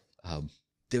 80s.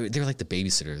 They're like the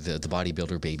babysitter, the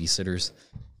bodybuilder babysitters.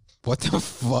 What the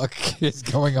fuck is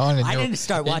going on in I your, didn't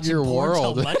start in watching your porn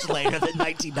world? until much later than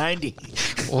 1990.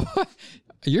 What?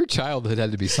 Your childhood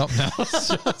had to be something else.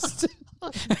 Just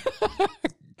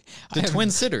The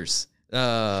twin sitters.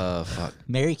 Fuck.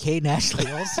 Mary Kate and Ashley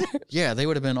Olsen. Yeah, they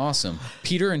would have been awesome.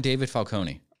 Peter and David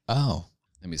Falcone. oh,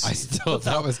 Let me I see. still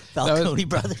that was Falcone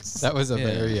brothers. That was a Yeah.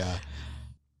 very.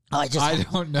 I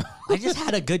don't know. I just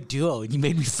had a good duo, and you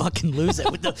made me fucking lose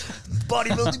it with the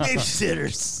bodybuilding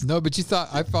babysitters. No, but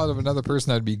I thought of another person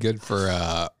that'd be good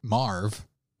for Marv,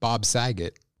 Bob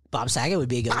Saget. Bob Saget would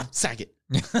be a good. Saget.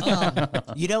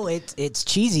 You know, it's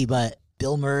cheesy, but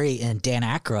Bill Murray and Dan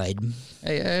Aykroyd.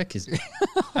 Hey,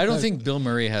 I don't think Bill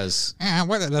Murray has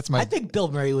That's I think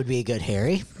Bill Murray would be a good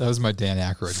Harry. That was my Dan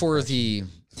Aykroyd. for the.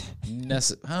 I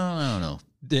don't know.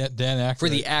 Dan Aykroyd. For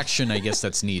the action, I guess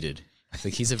that's needed.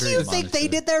 Like he's a Do very. you think they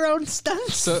did their own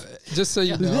stunts? So just so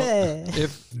you know, Yeah.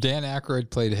 if Dan Aykroyd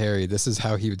played Harry, this is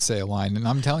how he would say a line, and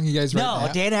I'm telling you guys right No,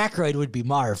 now. Dan Aykroyd would be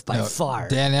Marv by no, far.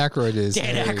 Dan Aykroyd is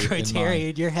Dan Harry Aykroyd's in mine. Harry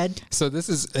in your head. So this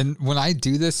is, and when I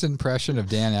do this impression of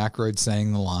Dan Aykroyd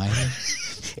saying the line,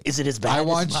 Is it as bad? I as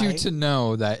want you mine? to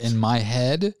know that in my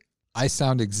head, I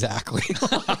sound exactly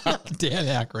like Dan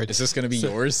Aykroyd. Is this going to be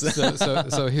yours?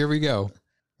 So here we go.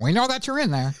 We know that you're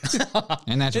in there,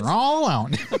 and that you're all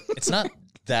alone. It's not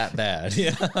that bad.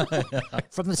 Yeah.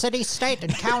 From the city, state,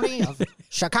 and county of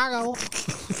Chicago,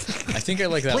 I think I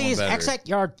like that please one better. exit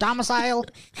your domicile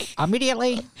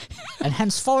immediately and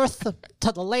henceforth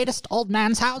to the latest old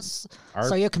man's house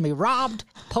so you can be robbed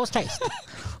post haste.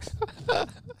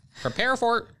 Prepare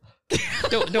for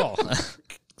it. Do.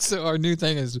 So our new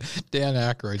thing is Dan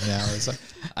Aykroyd now. It's like,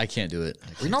 I can't do it.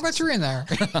 we know that you're in there.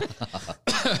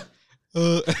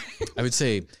 I would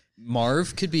say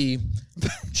Marv could be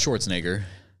Schwarzenegger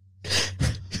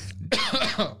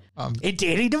And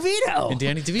Danny DeVito. and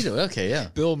Danny DeVito. Okay, yeah.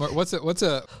 Bill, what's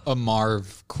a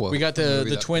Marv quote? We got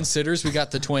the twin sitters. We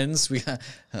got the twins. We got.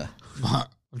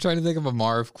 I'm trying to think of a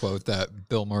Marv quote that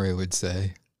Bill Murray would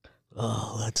say.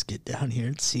 Oh, let's get down here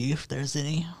and see if there's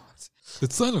any.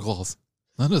 It's Santa Claus.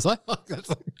 That is like, that's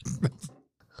like,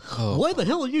 oh. Why the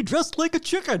hell are you dressed like a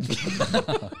chicken?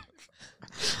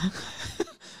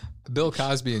 Bill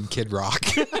Cosby and Kid Rock.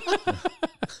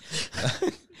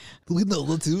 We know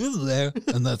what's in there,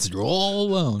 and that's you're all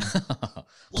alone.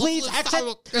 Please exit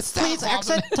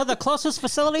to the closest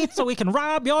facility so we can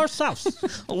rob your house.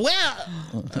 Well,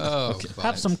 Oh,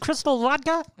 Have some crystal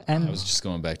vodka I and was just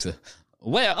going back to.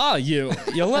 Where are you,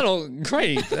 you little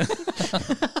creep?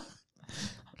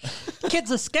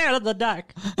 kids are scared of the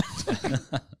dark.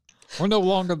 we're no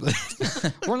longer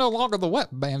the wet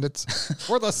bandits.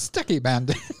 We're the sticky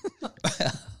bandits.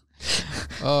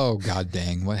 Oh god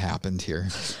dang! What happened here?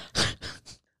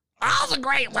 All the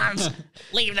great ones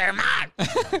leave their mark.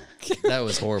 That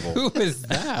was horrible. Who is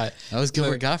that? That was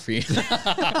Gilbert Gottfried.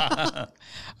 I'm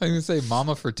gonna say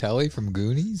Mama Fratelli from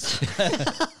Goonies.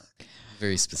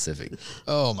 Very specific.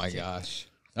 Oh my gosh!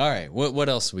 All right, what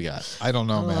else we got? I don't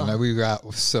know, man. We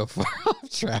got so far off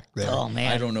track there. Oh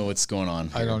man, I don't know what's going on.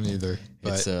 I don't either.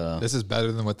 But It's, this is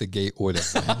better than what the gate would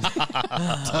have been.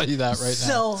 I'll tell you that right now.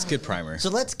 So It's a good primer.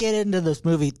 So let's get into this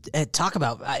movie. Talk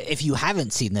about if you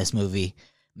haven't seen this movie,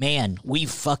 man, we've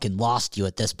fucking lost you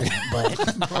at this point.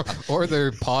 But Or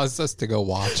they paused us to go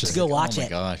watch it. go watch Oh my it.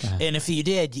 gosh. And if you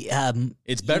did,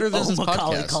 It's better than this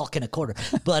Macaulay podcast. Culkin a quarter.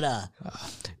 But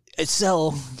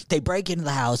so they break into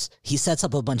the house. He sets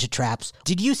up a bunch of traps.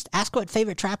 Did you ask what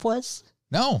favorite trap was?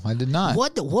 No, I did not.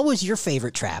 What was your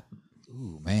favorite trap?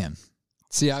 Ooh, man.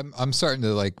 See, I'm starting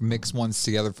to like mix ones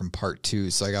together from part two,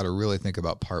 so I got to really think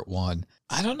about part one.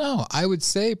 I don't know. I would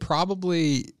say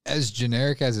probably as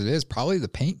generic as it is, probably the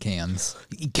paint cans.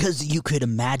 Because you could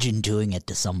imagine doing it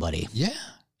to somebody. Yeah.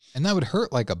 And that would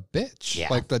hurt like a bitch. Yeah.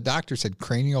 Like the doctor said,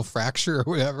 cranial fracture or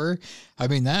whatever. I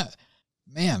mean, that,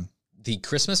 man. The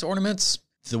Christmas ornaments,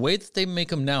 the way that they make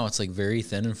them now, it's like very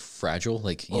thin and fragile.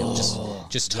 Like, you know,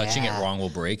 just touching yeah. it wrong will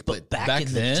break. But back in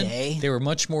the then, day- they were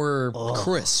much more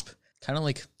crisp, kind of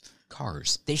like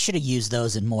cars. They should have used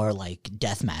those in more like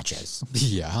death matches.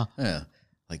 Yeah. Yeah.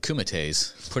 Like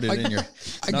kumites. Put it in your.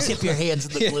 Dip your hands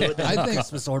in the glue and I then think-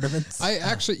 Christmas ornaments. I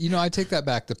actually, I take that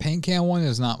back. The paint can one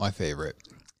is not my favorite.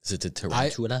 Is it the I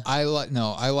tarantula?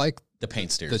 like The paint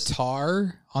the stairs.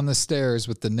 tar on the stairs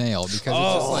with the nail because it's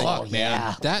just like fuck, man.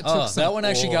 yeah. that took some, That one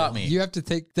actually got me. You have to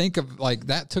think of like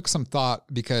that took some thought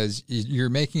because you're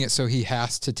making it so he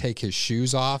has to take his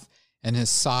shoes off and his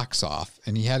socks off,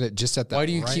 and he had it just at that. Why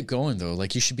do you keep going though?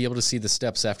 Like you should be able to see the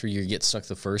steps after you get stuck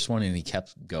the first one, and he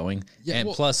kept going. Yeah, and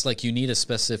well- plus, like you need a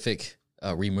specific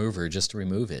remover just to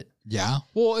remove it. Yeah.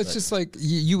 Well, it's just like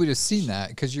you would have seen that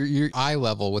because your eye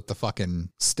level with the fucking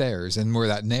stairs and where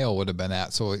that nail would have been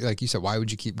at. So, like you said, why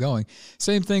would you keep going?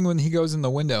 Same thing when he goes in the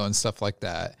window and stuff like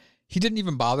that. He didn't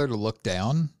even bother to look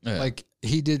down. Yeah. Like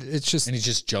he did. It's just, And he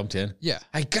just jumped in. yeah.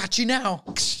 I got you now.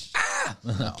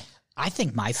 No. I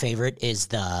think my favorite is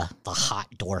the hot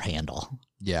door handle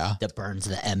Yeah. that burns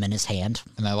the M in his hand.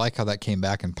 And I like how that came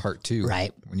back in part 2.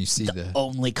 Right. When you see the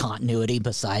Only continuity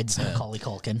besides Macaulay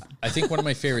Culkin. I think one of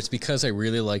my favorites because I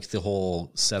really liked the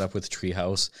whole setup with the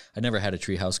treehouse. I never had a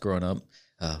treehouse growing up.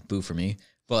 Boo for me.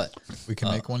 But we can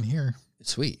make one here.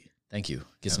 sweet. Thank you.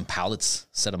 Get some pallets,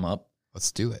 set them up.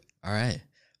 Let's do it. All right.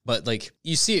 But like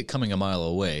you see it coming a mile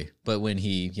away, but when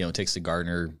he, takes the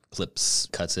gardener,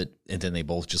 cuts it, and then they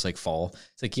both just like fall.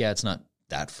 It's like, yeah, it's not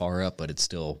that far up, but it's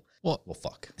still well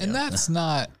fuck. And that's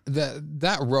not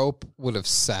that rope would have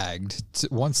sagged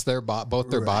once both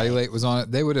their body weight was on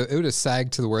it. It would have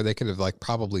sagged to where they could have like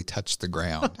probably touched the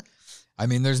ground. I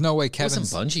mean, there's no way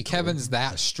Kevin's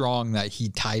that strong that he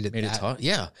tied it. Made it taut.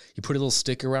 Yeah, you put a little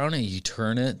stick around it, you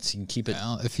turn it, so you can keep it.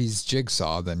 Well, if he's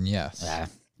Jigsaw, then yes.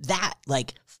 That,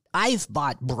 like, I've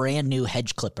bought brand new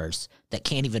hedge clippers that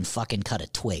can't even fucking cut a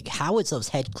twig. How is those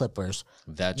hedge clippers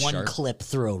That one sharp? clip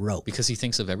through a rope? Because he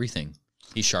thinks of everything.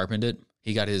 He sharpened it.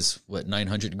 He got his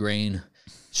 900 grain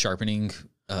sharpening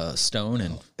stone,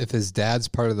 and If his dad's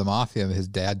part of the mafia, his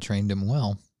dad trained him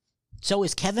well. So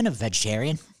is Kevin a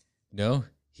vegetarian? no,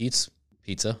 he eats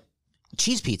pizza.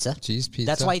 Cheese pizza. Cheese pizza.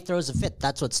 That's why he throws a fit.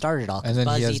 That's what started all. And then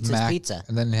Buzz he has eats his pizza.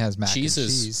 And then he has mac Cheese and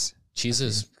is- cheese. Cheese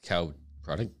is cow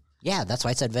product. Yeah, that's why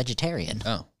I said vegetarian.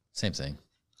 Oh, same thing.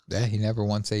 Yeah, he never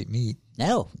once ate meat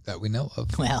No, that we know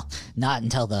of. well, not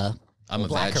until the I'm a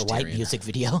black or white vegetarian. music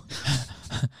video.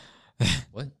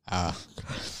 What? That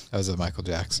was a Michael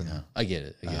Jackson. No, I get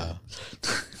it.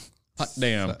 Hot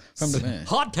damn. From the man.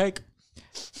 Hot take.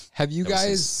 Have you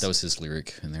guys? That was his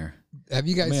lyric in there. Have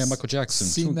you guys? Man, Michael Jackson,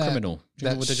 seen true that, criminal,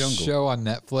 Jungle that with the jungle. show on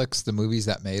Netflix, The Movies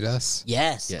That Made Us?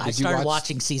 Yes, Yeah. I Did you started watch-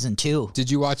 watching season 2. Did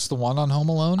you watch the one on Home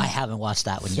Alone? I haven't watched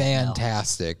that one yet. no.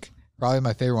 Fantastic. Probably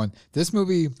my favorite one. This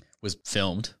movie Was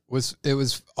filmed. was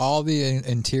all the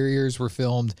interiors were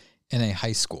filmed in a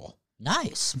high school.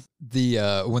 Nice.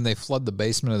 The when they flood the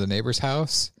basement of the neighbor's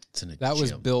house, It's in a that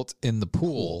was gym. built in the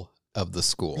pool of the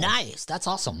school. Nice. That's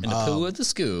awesome. in the pool of the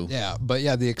school. Yeah, but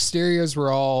yeah, the exteriors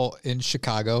were all in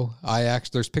Chicago.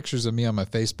 There's pictures of me on my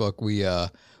Facebook. We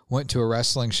went to a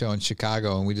wrestling show in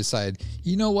Chicago, and we decided,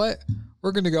 you know what,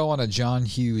 we're going to go on a John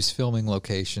Hughes filming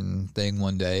location thing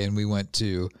one day, and we went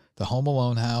to the Home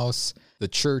Alone house, the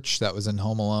church that was in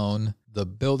Home Alone, the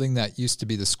building that used to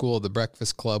be the School of the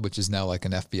Breakfast Club, which is now like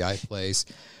an FBI place,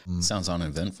 Sounds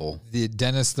uneventful. the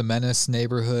Dennis the Menace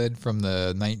neighborhood from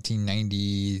the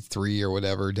 1993 or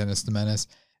whatever, Dennis the Menace,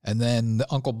 and then the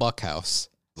Uncle Buck house.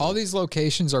 All these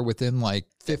locations are within like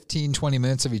 15, 20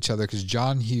 minutes of each other because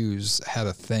John Hughes had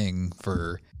a thing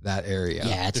for that area.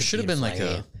 Yeah, it's There a should have been beautiful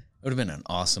like area. it would have been an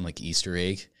awesome like Easter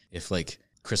egg if like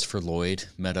Christopher Lloyd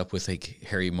met up with like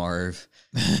Harry Marv.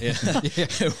 Yeah.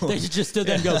 They just stood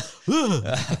there and go,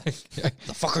 The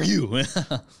fuck are you?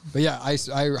 But yeah, I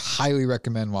highly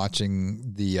recommend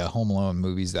watching the Home Alone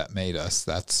movies that made us.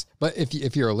 But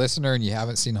if you're a listener and you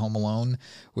haven't seen Home Alone,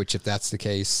 which if that's the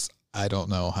case, I don't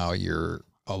know how you're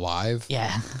alive.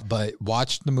 yeah. But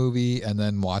watch the movie and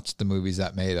then watch the movies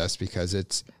that made us because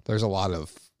there's a lot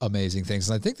of amazing things.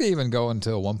 And I think they even go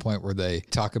into one point where they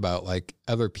talk about like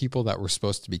other people that were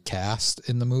supposed to be cast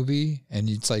in the movie. And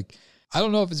it's like, I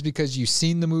don't know if it's because you've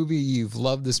seen the movie, you've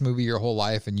loved this movie your whole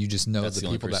life, and you just know That's the the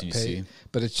only people that person you paid. see.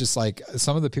 But it's just like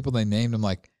some of the people they named, I'm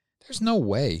like, there's no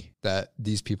way that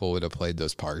these people would have played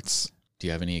those parts. Do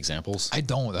you have any examples? I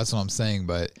don't. That's what I'm saying.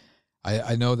 But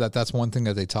I know that that's one thing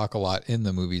that they talk a lot in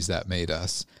the movies that made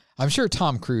us. I'm sure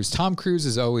Tom Cruise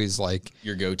is always like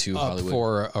Your go-to up Hollywood.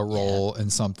 for a role in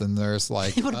something. There's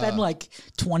like He would have been like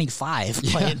 25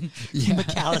 playing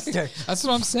McAllister. that's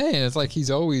what I'm saying. It's like he's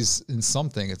always in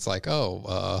something. It's like,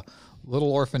 Little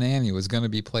Orphan Annie was going to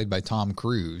be played by Tom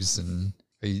Cruise, and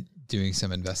are you doing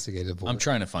some investigative work? I'm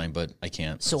trying to find, but I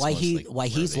can't. So It's while mostly where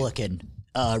he's they- looking,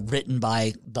 written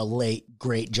by the late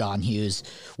great John Hughes.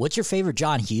 What's your favorite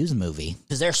John Hughes movie?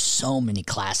 Because there's so many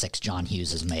classics John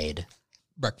Hughes has made.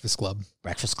 Breakfast Club,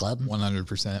 Breakfast Club.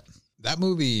 100%. That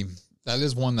movie, that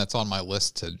is one that's on my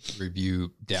list to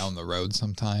review down the road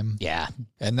sometime. Yeah,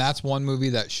 And that's one movie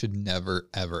that should never,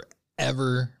 ever,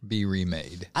 ever be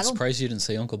remade. I I'm don't. surprised you didn't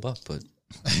say Uncle Buck, but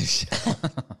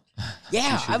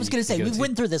Yeah, I was gonna say we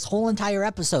went through this whole entire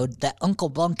episode that Uncle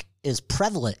Buck is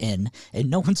prevalent in, and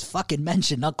no one's fucking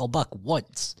mentioned Uncle Buck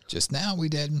once. Just now we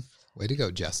did. Way to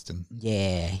go, Justin.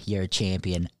 Yeah, you're a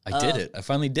champion. I did it. I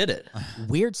finally did it.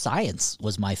 Weird Science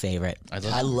was my favorite.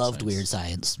 I loved Weird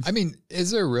Science. I mean,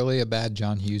 is there really a bad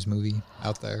John Hughes movie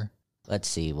out there? Let's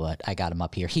see what I got him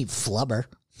up here. He Flubber.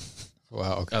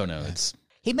 Wow. Okay. Oh, no. It's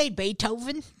He made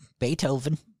Beethoven.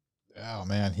 Beethoven. Oh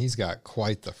man, he's got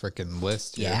quite the freaking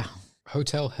list here. Yeah.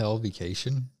 Hotel Hell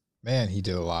Vacation. Man, he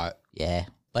did a lot. Yeah.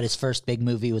 But his first big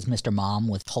movie was Mr. Mom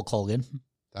with Hulk Hogan.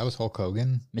 That was Hulk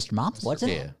Hogan. Mr. Mom, was it?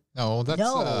 yeah. No, that's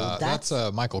No, that's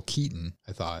Michael Keaton,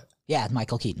 I thought. Yeah,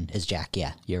 Michael Keaton is Jack.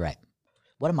 Yeah, you're right.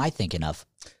 What am I thinking of?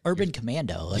 Urban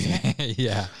Commando, wasn't it?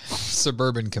 Yeah.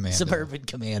 Suburban Commando. Suburban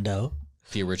Commando.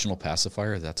 The original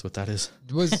pacifier. That's what that is.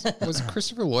 Was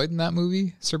Christopher Lloyd in that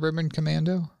movie, Suburban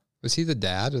Commando? Was he the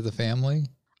dad of the family?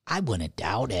 I wouldn't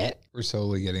doubt it. We're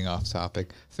solely getting off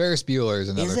topic. Ferris Bueller is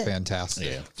another it? fantastic.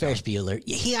 Yeah. Ferris Bueller.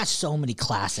 He has so many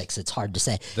classics, it's hard to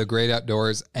say. The Great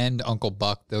Outdoors and Uncle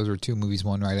Buck. Those were two movies,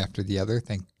 one right after the other.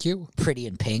 Thank you. Pretty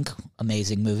in Pink,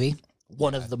 amazing movie.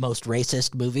 One of the most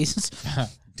racist movies.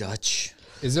 Dutch.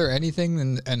 Is there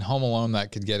anything in Home Alone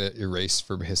that could get it erased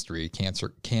for history?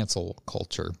 Cancel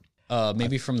culture.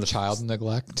 Maybe from the Child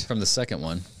neglect. from the second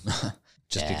one.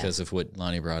 Just Yeah. because of what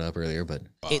Lonnie brought up earlier, but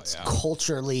It's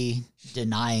culturally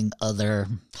denying other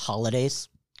holidays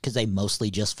because they mostly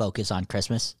just focus on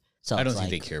Christmas. So I don't it's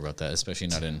think like, they care about that, especially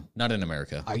not in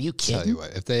America. Are you Tell kidding? you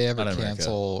what, if they ever Not in America.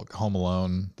 cancel Home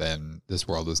Alone, then this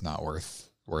world is not worth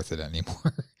it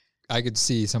anymore. I could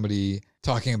see somebody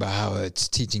talking about how it's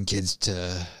teaching kids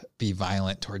to be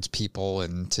violent towards people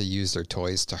and to use their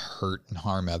toys to hurt and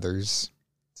harm others.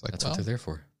 It's like, That's well, what they're there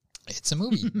for. it's a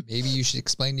movie. Maybe you should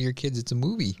explain to your kids it's a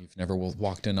movie. You've never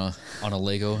walked in on a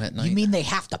Lego at night. You mean they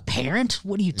have to parent?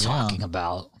 What are you talking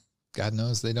about? God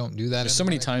knows they don't do that. There's so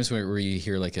many anymore. times where you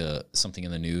hear like something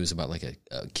in the news about like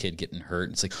a kid getting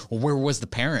hurt. It's like, well, where was the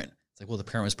parent? It's like, well, the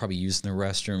parent was probably using the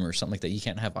restroom or something like that. You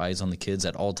can't have eyes on the kids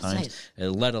at all times,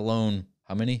 let alone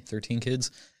how many? 13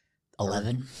 kids?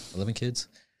 11? 11 kids?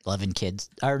 11 kids.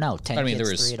 Or no, 10 I mean, kids,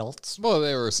 there was- 3 adults.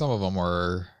 Well, some of them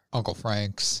were Uncle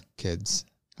Frank's kids.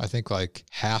 I think like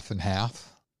half and half.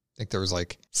 I think there was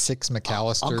like 6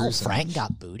 McAllisters. Uncle Frank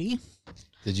got booty?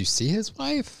 Did you see his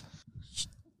wife?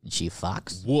 Is she a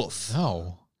fox? Woof.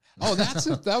 No. Oh, that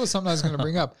was something I was going to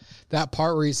bring up. That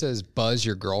part where he says, "Buzz,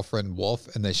 your girlfriend,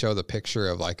 Wolf," and they show the picture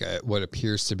of like what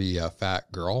appears to be a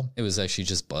fat girl. It was actually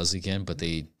just Buzz again, but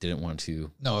they didn't want to.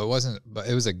 No, it wasn't. But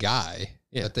it was a guy.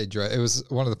 Yeah. That they dressed. It was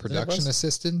one of the production Buzz?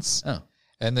 assistants. Oh.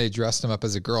 And they dressed him up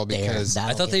as a girl because That'll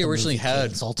I thought get they the originally movie had-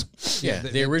 canceled. Yeah,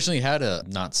 they originally had a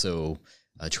not so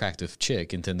attractive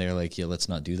chick, and then they're like, yeah, let's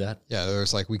not do that. yeah,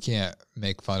 there's like we can't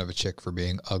make fun of a chick for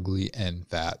being ugly and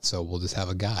fat, so we'll just have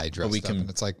a guy dressed we up. can And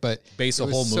it's like, but Base it a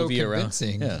was whole so movie around.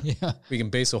 convincing. Yeah. Yeah. We can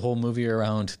base a whole movie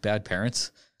around bad parents,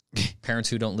 parents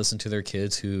who don't listen to their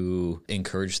kids, who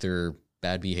encourage their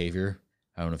bad behavior.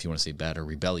 I don't know if you want to say bad or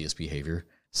rebellious behavior.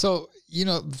 So,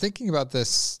 thinking about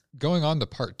this, going on to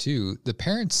part 2, the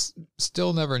parents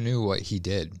still never knew what he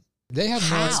did. They have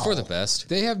How? It's for the best.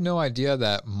 They have no idea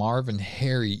that Marv and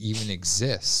Harry even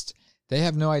exist. They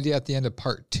have no idea at the end of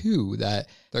part 2 that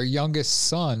their youngest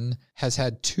son has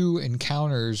had 2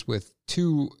 encounters with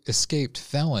 2 escaped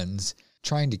felons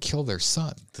trying to kill their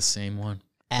son. The same one.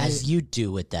 As you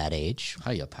do at that age.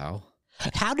 Hiya, pal.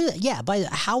 By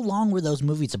how long were those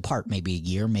movies apart? Maybe a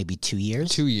year, maybe 2 years?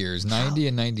 2 years, 90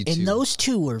 and 92. And those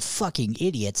 2 were fucking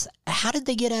idiots. How did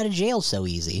they get out of jail so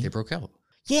easy? They broke out.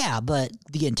 Yeah, but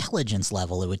the intelligence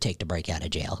level it would take to break out of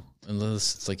jail.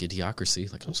 Unless it's like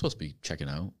idiocracy. Like, I'm supposed to be checking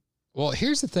out. Well,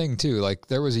 here's the thing, too. Like,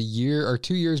 there was a year or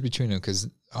 2 years between them because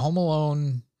Home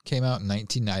Alone came out in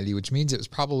 1990, which means it was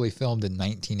probably filmed in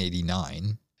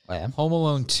 1989. Yeah. Home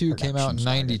Alone 2 came out in Production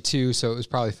started. 92, so it was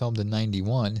probably filmed in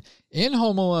 91. In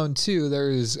Home Alone 2,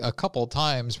 there's a couple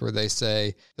times where they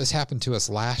say, this happened to us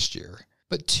last year.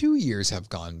 But 2 years have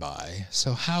gone by,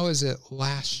 so how is it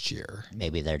last year?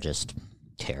 Maybe they're just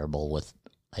terrible with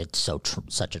it's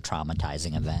such a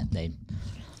traumatizing event.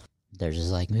 They're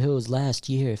just like, it was last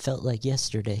year. It felt like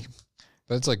yesterday.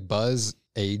 But it's like Buzz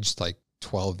aged like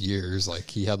 12 years. Like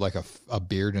he had like a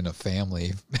beard and a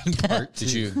family. in part Did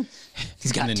 2. you?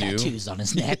 He's got in the new? tattoos on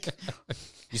his neck.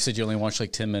 You said you only watched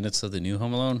like 10 minutes of the new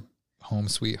Home Alone? Home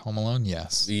Sweet Home Alone?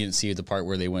 Yes. You didn't see the part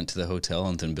where they went to the hotel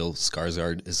and then Bill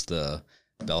Skarsgård is the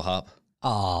bellhop?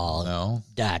 Oh, No.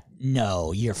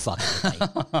 no, you're fucking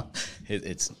right.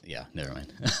 It's yeah, never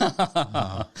mind.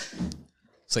 Uh-huh.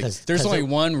 It's like 'Cause- there's 'cause only it-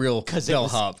 one real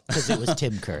bellhop. Because it was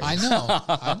Tim Curry. I know.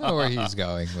 I know where he's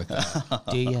going with that.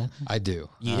 Do you? I do.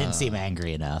 You didn't seem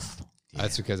angry enough.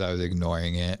 That's because I was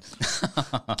ignoring it.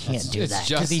 Can't do It's that just-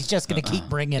 because he's just going to keep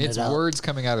bringing It's it up. words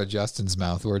coming out of Justin's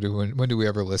mouth. When do we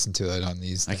ever listen to it on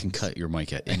these? I can cut your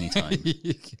mic at any time.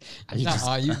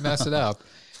 You mess it up.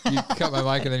 You cut my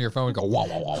mic and then your phone would go wah,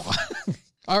 wah, wah, wah.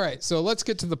 All right, so let's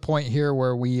get to the point here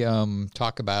where we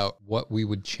talk about what we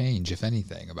would change, if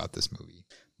anything, about this movie.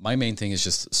 My main thing is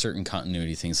just certain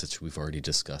continuity things that we've already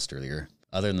discussed earlier.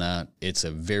 Other than that, it's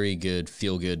a very good,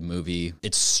 feel-good movie.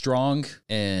 It's strong,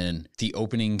 and the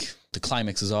opening, the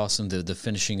climax is awesome. The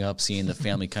finishing up, seeing the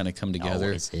family kind of come together.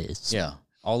 Always is. Yeah,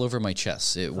 all over my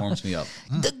chest. It warms me up.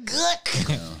 The guck.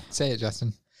 Say it,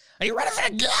 Justin. Are you ready for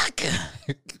the guck?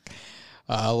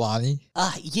 Lonnie?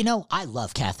 I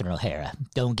love Catherine O'Hara.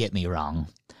 Don't get me wrong.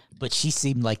 But she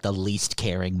seemed like the least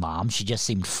caring mom. She just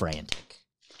seemed frantic.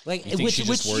 Like, You think she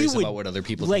just worries about what other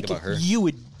people think about her? You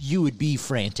would be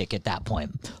frantic at that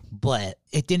point. But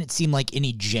it didn't seem like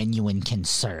any genuine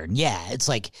concern. Yeah, it's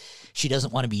like she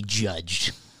doesn't want to be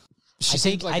judged. I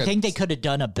think they could have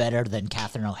done a better than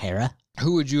Catherine O'Hara.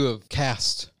 Who would you have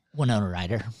cast? Winona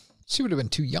Ryder. She would have been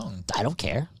too young. I don't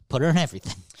care. Put her in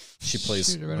everything. She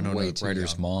plays Should've been Winona way too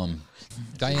Ryder's young. mom.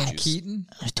 Diane Keaton?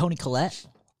 Toni Collette.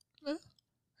 I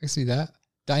can see that.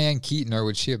 Diane Keaton, or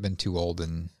would she have been too old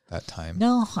in that time?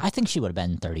 No, I think she would have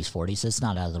been 30s, 40s. It's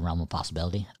not out of the realm of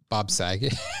possibility. Bob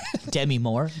Saget? Demi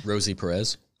Moore. Rosie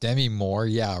Perez. Demi Moore?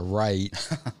 Yeah, right.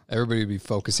 Everybody would be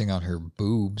focusing on her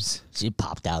boobs. She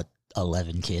popped out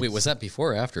 11 kids. Wait, was that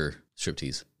before or after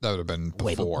striptease? That would have been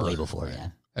before. Way before, yeah.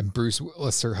 And Bruce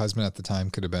Willis, her husband at the time,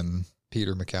 could have been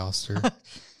Peter McAllister.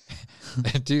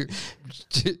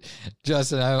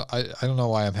 Justin, I don't know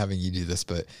why I'm having you do this,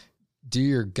 but do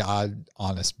your God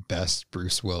honest best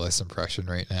Bruce Willis impression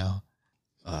right now.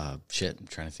 Shit, I'm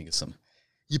trying to think of some.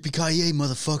 Yippee-ki-yay,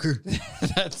 motherfucker.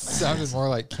 That sounded more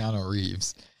like Keanu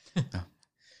Reeves.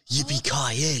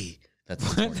 Yippee-ki-yay.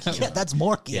 That's more Keanu. Yeah, that's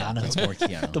more Keanu. Yeah, that's more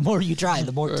Keanu. The more you try,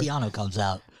 the more Keanu comes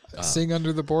out. Sing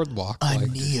Under the Boardwalk.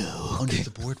 I'm Neo. Under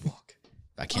the boardwalk.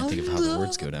 I can't think of how the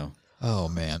words go now. Oh,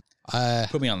 man.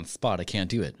 Put me on the spot. I can't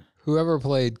do it. Whoever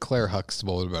played Claire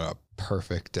Huxtable would have been a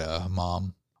perfect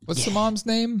mom. What's the mom's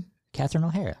name? Catherine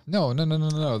O'Hara. No. The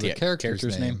The character's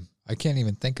character's name. name? I can't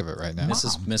even think of it right now.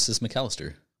 Mrs.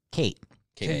 McAllister. Kate.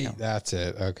 Kate, that's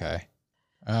it. Okay.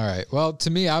 All right. Well, to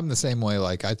me, I'm the same way.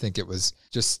 Like, I think it was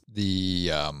just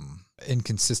the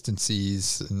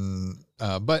inconsistencies, and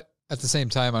but at the same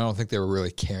time, I don't think they were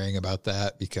really caring about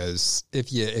that, because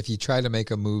if you try to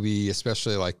make a movie,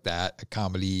 especially like that, a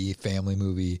comedy family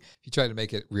movie, if you try to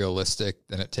make it realistic,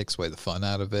 then it takes away the fun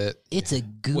out of it. It's a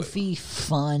goofy,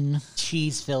 fun,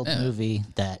 cheese-filled movie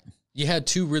that... You had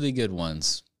two really good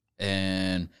ones,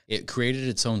 and it created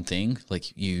its own thing.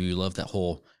 Like, you love that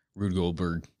whole Rube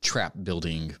Goldberg trap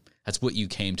building. That's what you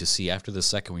came to see. After the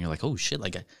second one, you're like, oh shit,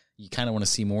 like you kind of want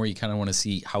to see more. You kind of want to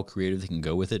see how creative they can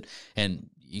go with it. And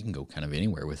you can go kind of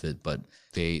anywhere with it, but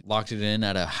they locked it in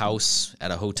at a house,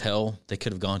 at a hotel. They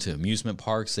could have gone to amusement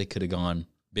parks. They could have gone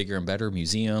bigger and better,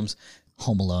 museums.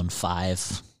 Home Alone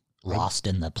 5, Lost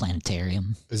in the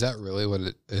Planetarium. Is that really what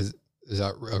it is? Is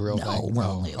that a real thing? No, we're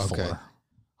only at 4.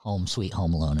 Home Sweet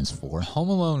Home Alone is 4. Home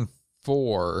Alone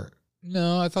 4.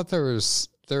 No, I thought there were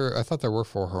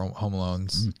 4 Home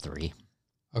Alones. 3.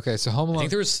 Okay, so Home Alone. I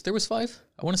think there was 5.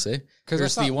 I want to say Because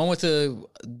there's the one with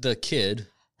the kid.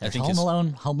 There's I think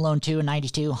Home Alone 2 in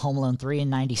 92, Home Alone 3 in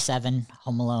 97,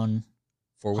 Home Alone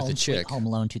 4 with Home the Sweet chick. Home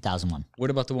Alone 2001.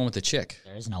 What about the one with the chick?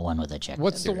 There is no one with a chick.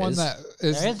 What's the There one is. that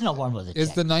is? There is no one with a Is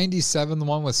chick. the 97 the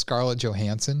one with Scarlett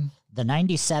Johansson? The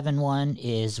 97 one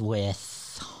is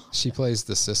with... She plays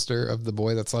the sister of the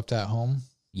boy that's left at home.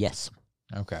 Yes.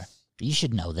 Okay. You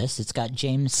should know this. It's got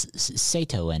James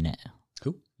Sato in it.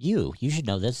 Who? You should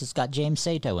know this. It's got James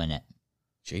Sato in it.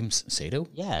 James Sato?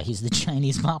 Yeah, he's the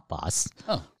Chinese mob boss.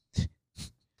 Oh.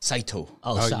 Saito.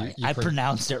 Oh, Oh, sorry. you I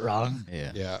pronounced it wrong.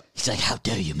 Yeah. Yeah. He's like, how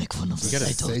dare you make fun of the gotta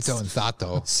Satos? Sato and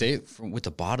Sato. Say it from with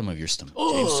the bottom of your stomach.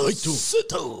 Oh, James Saito.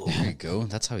 Sato. There you go.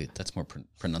 That's that's more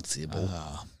pronunciable.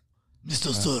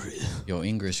 Mr. Sorry. Yo,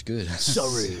 English good.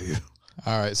 Sorry.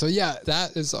 All right. So yeah,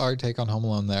 that is our take on Home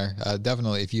Alone there.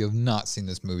 Definitely, if you have not seen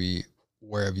this movie,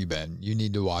 where have you been? You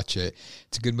need to watch it.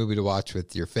 It's a good movie to watch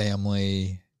with your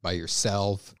family, by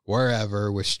yourself,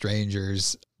 wherever, with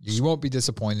strangers. You won't be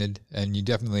disappointed, and you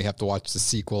definitely have to watch the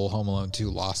sequel, Home Alone 2,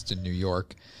 Lost in New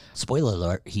York. Spoiler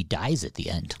alert, he dies at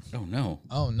the end. Oh no.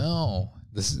 Oh no.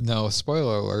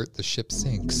 Spoiler alert, the ship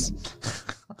sinks.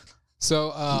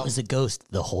 So He was a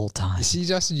ghost the whole time. see,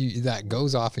 Justin, that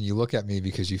goes off and you look at me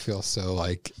because you feel so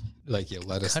like you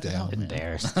let us Cut it down. out, man.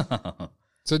 Embarrassed.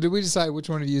 So did we decide which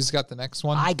one of you's got the next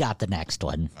one? I got the next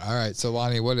one. All right. So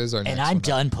Lonnie, what is our next one? And I'm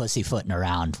done pussyfooting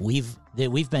around. We've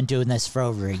been doing this for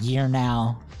over a year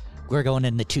now. We're going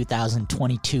into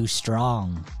 2022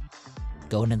 strong.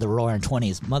 Going into the roaring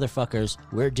 20s. Motherfuckers,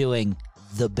 we're doing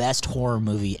the best horror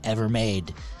movie ever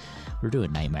made. We're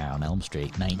doing Nightmare on Elm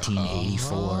Street,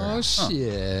 1984. Oh,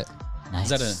 shit. Nice.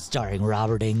 Is that Starring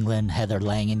Robert Englund, Heather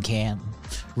Langenkamp,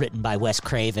 written by Wes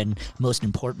Craven, most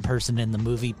important person in the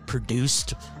movie,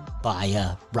 produced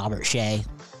by Robert Shea.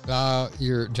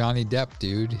 You're Johnny Depp,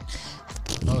 dude.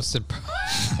 Most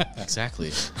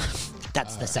Exactly.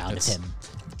 That's the sound of him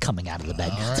coming out of the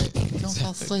bed. All right. Don't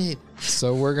fall asleep.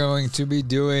 So we're going to be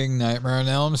doing Nightmare on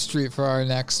Elm Street for our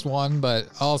next one, but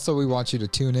also we want you to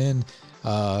tune in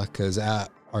because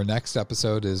our next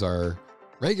episode is our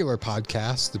regular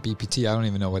podcast, the BPT. I don't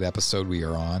even know what episode we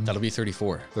are on. That'll be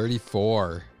 34.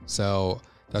 34. So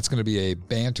that's going to be a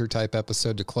banter type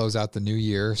episode to close out the new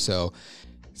year. So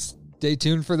stay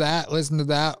tuned for that. Listen to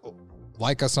that.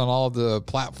 Like us on all the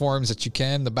platforms that you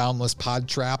can. The Boundless Pod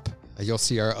Trap. You'll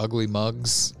see our ugly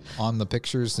mugs on the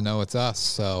pictures to know it's us.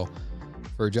 So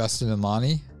for Justin and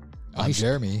Lonnie, I'm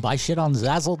Jeremy. Buy shit on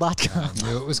Zazzle.com.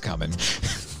 I knew it was coming.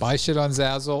 Buy shit on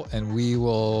Zazzle, and we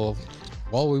will.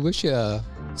 Well, we wish you a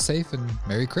safe and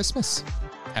Merry Christmas.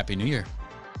 Happy New Year.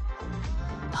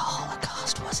 The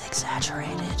Holocaust was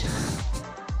exaggerated.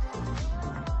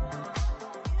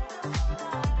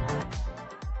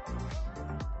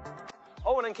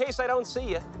 Oh, and in case I don't see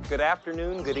you, good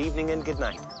afternoon, good evening, and good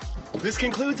night. This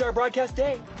concludes our broadcast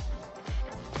day.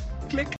 Click.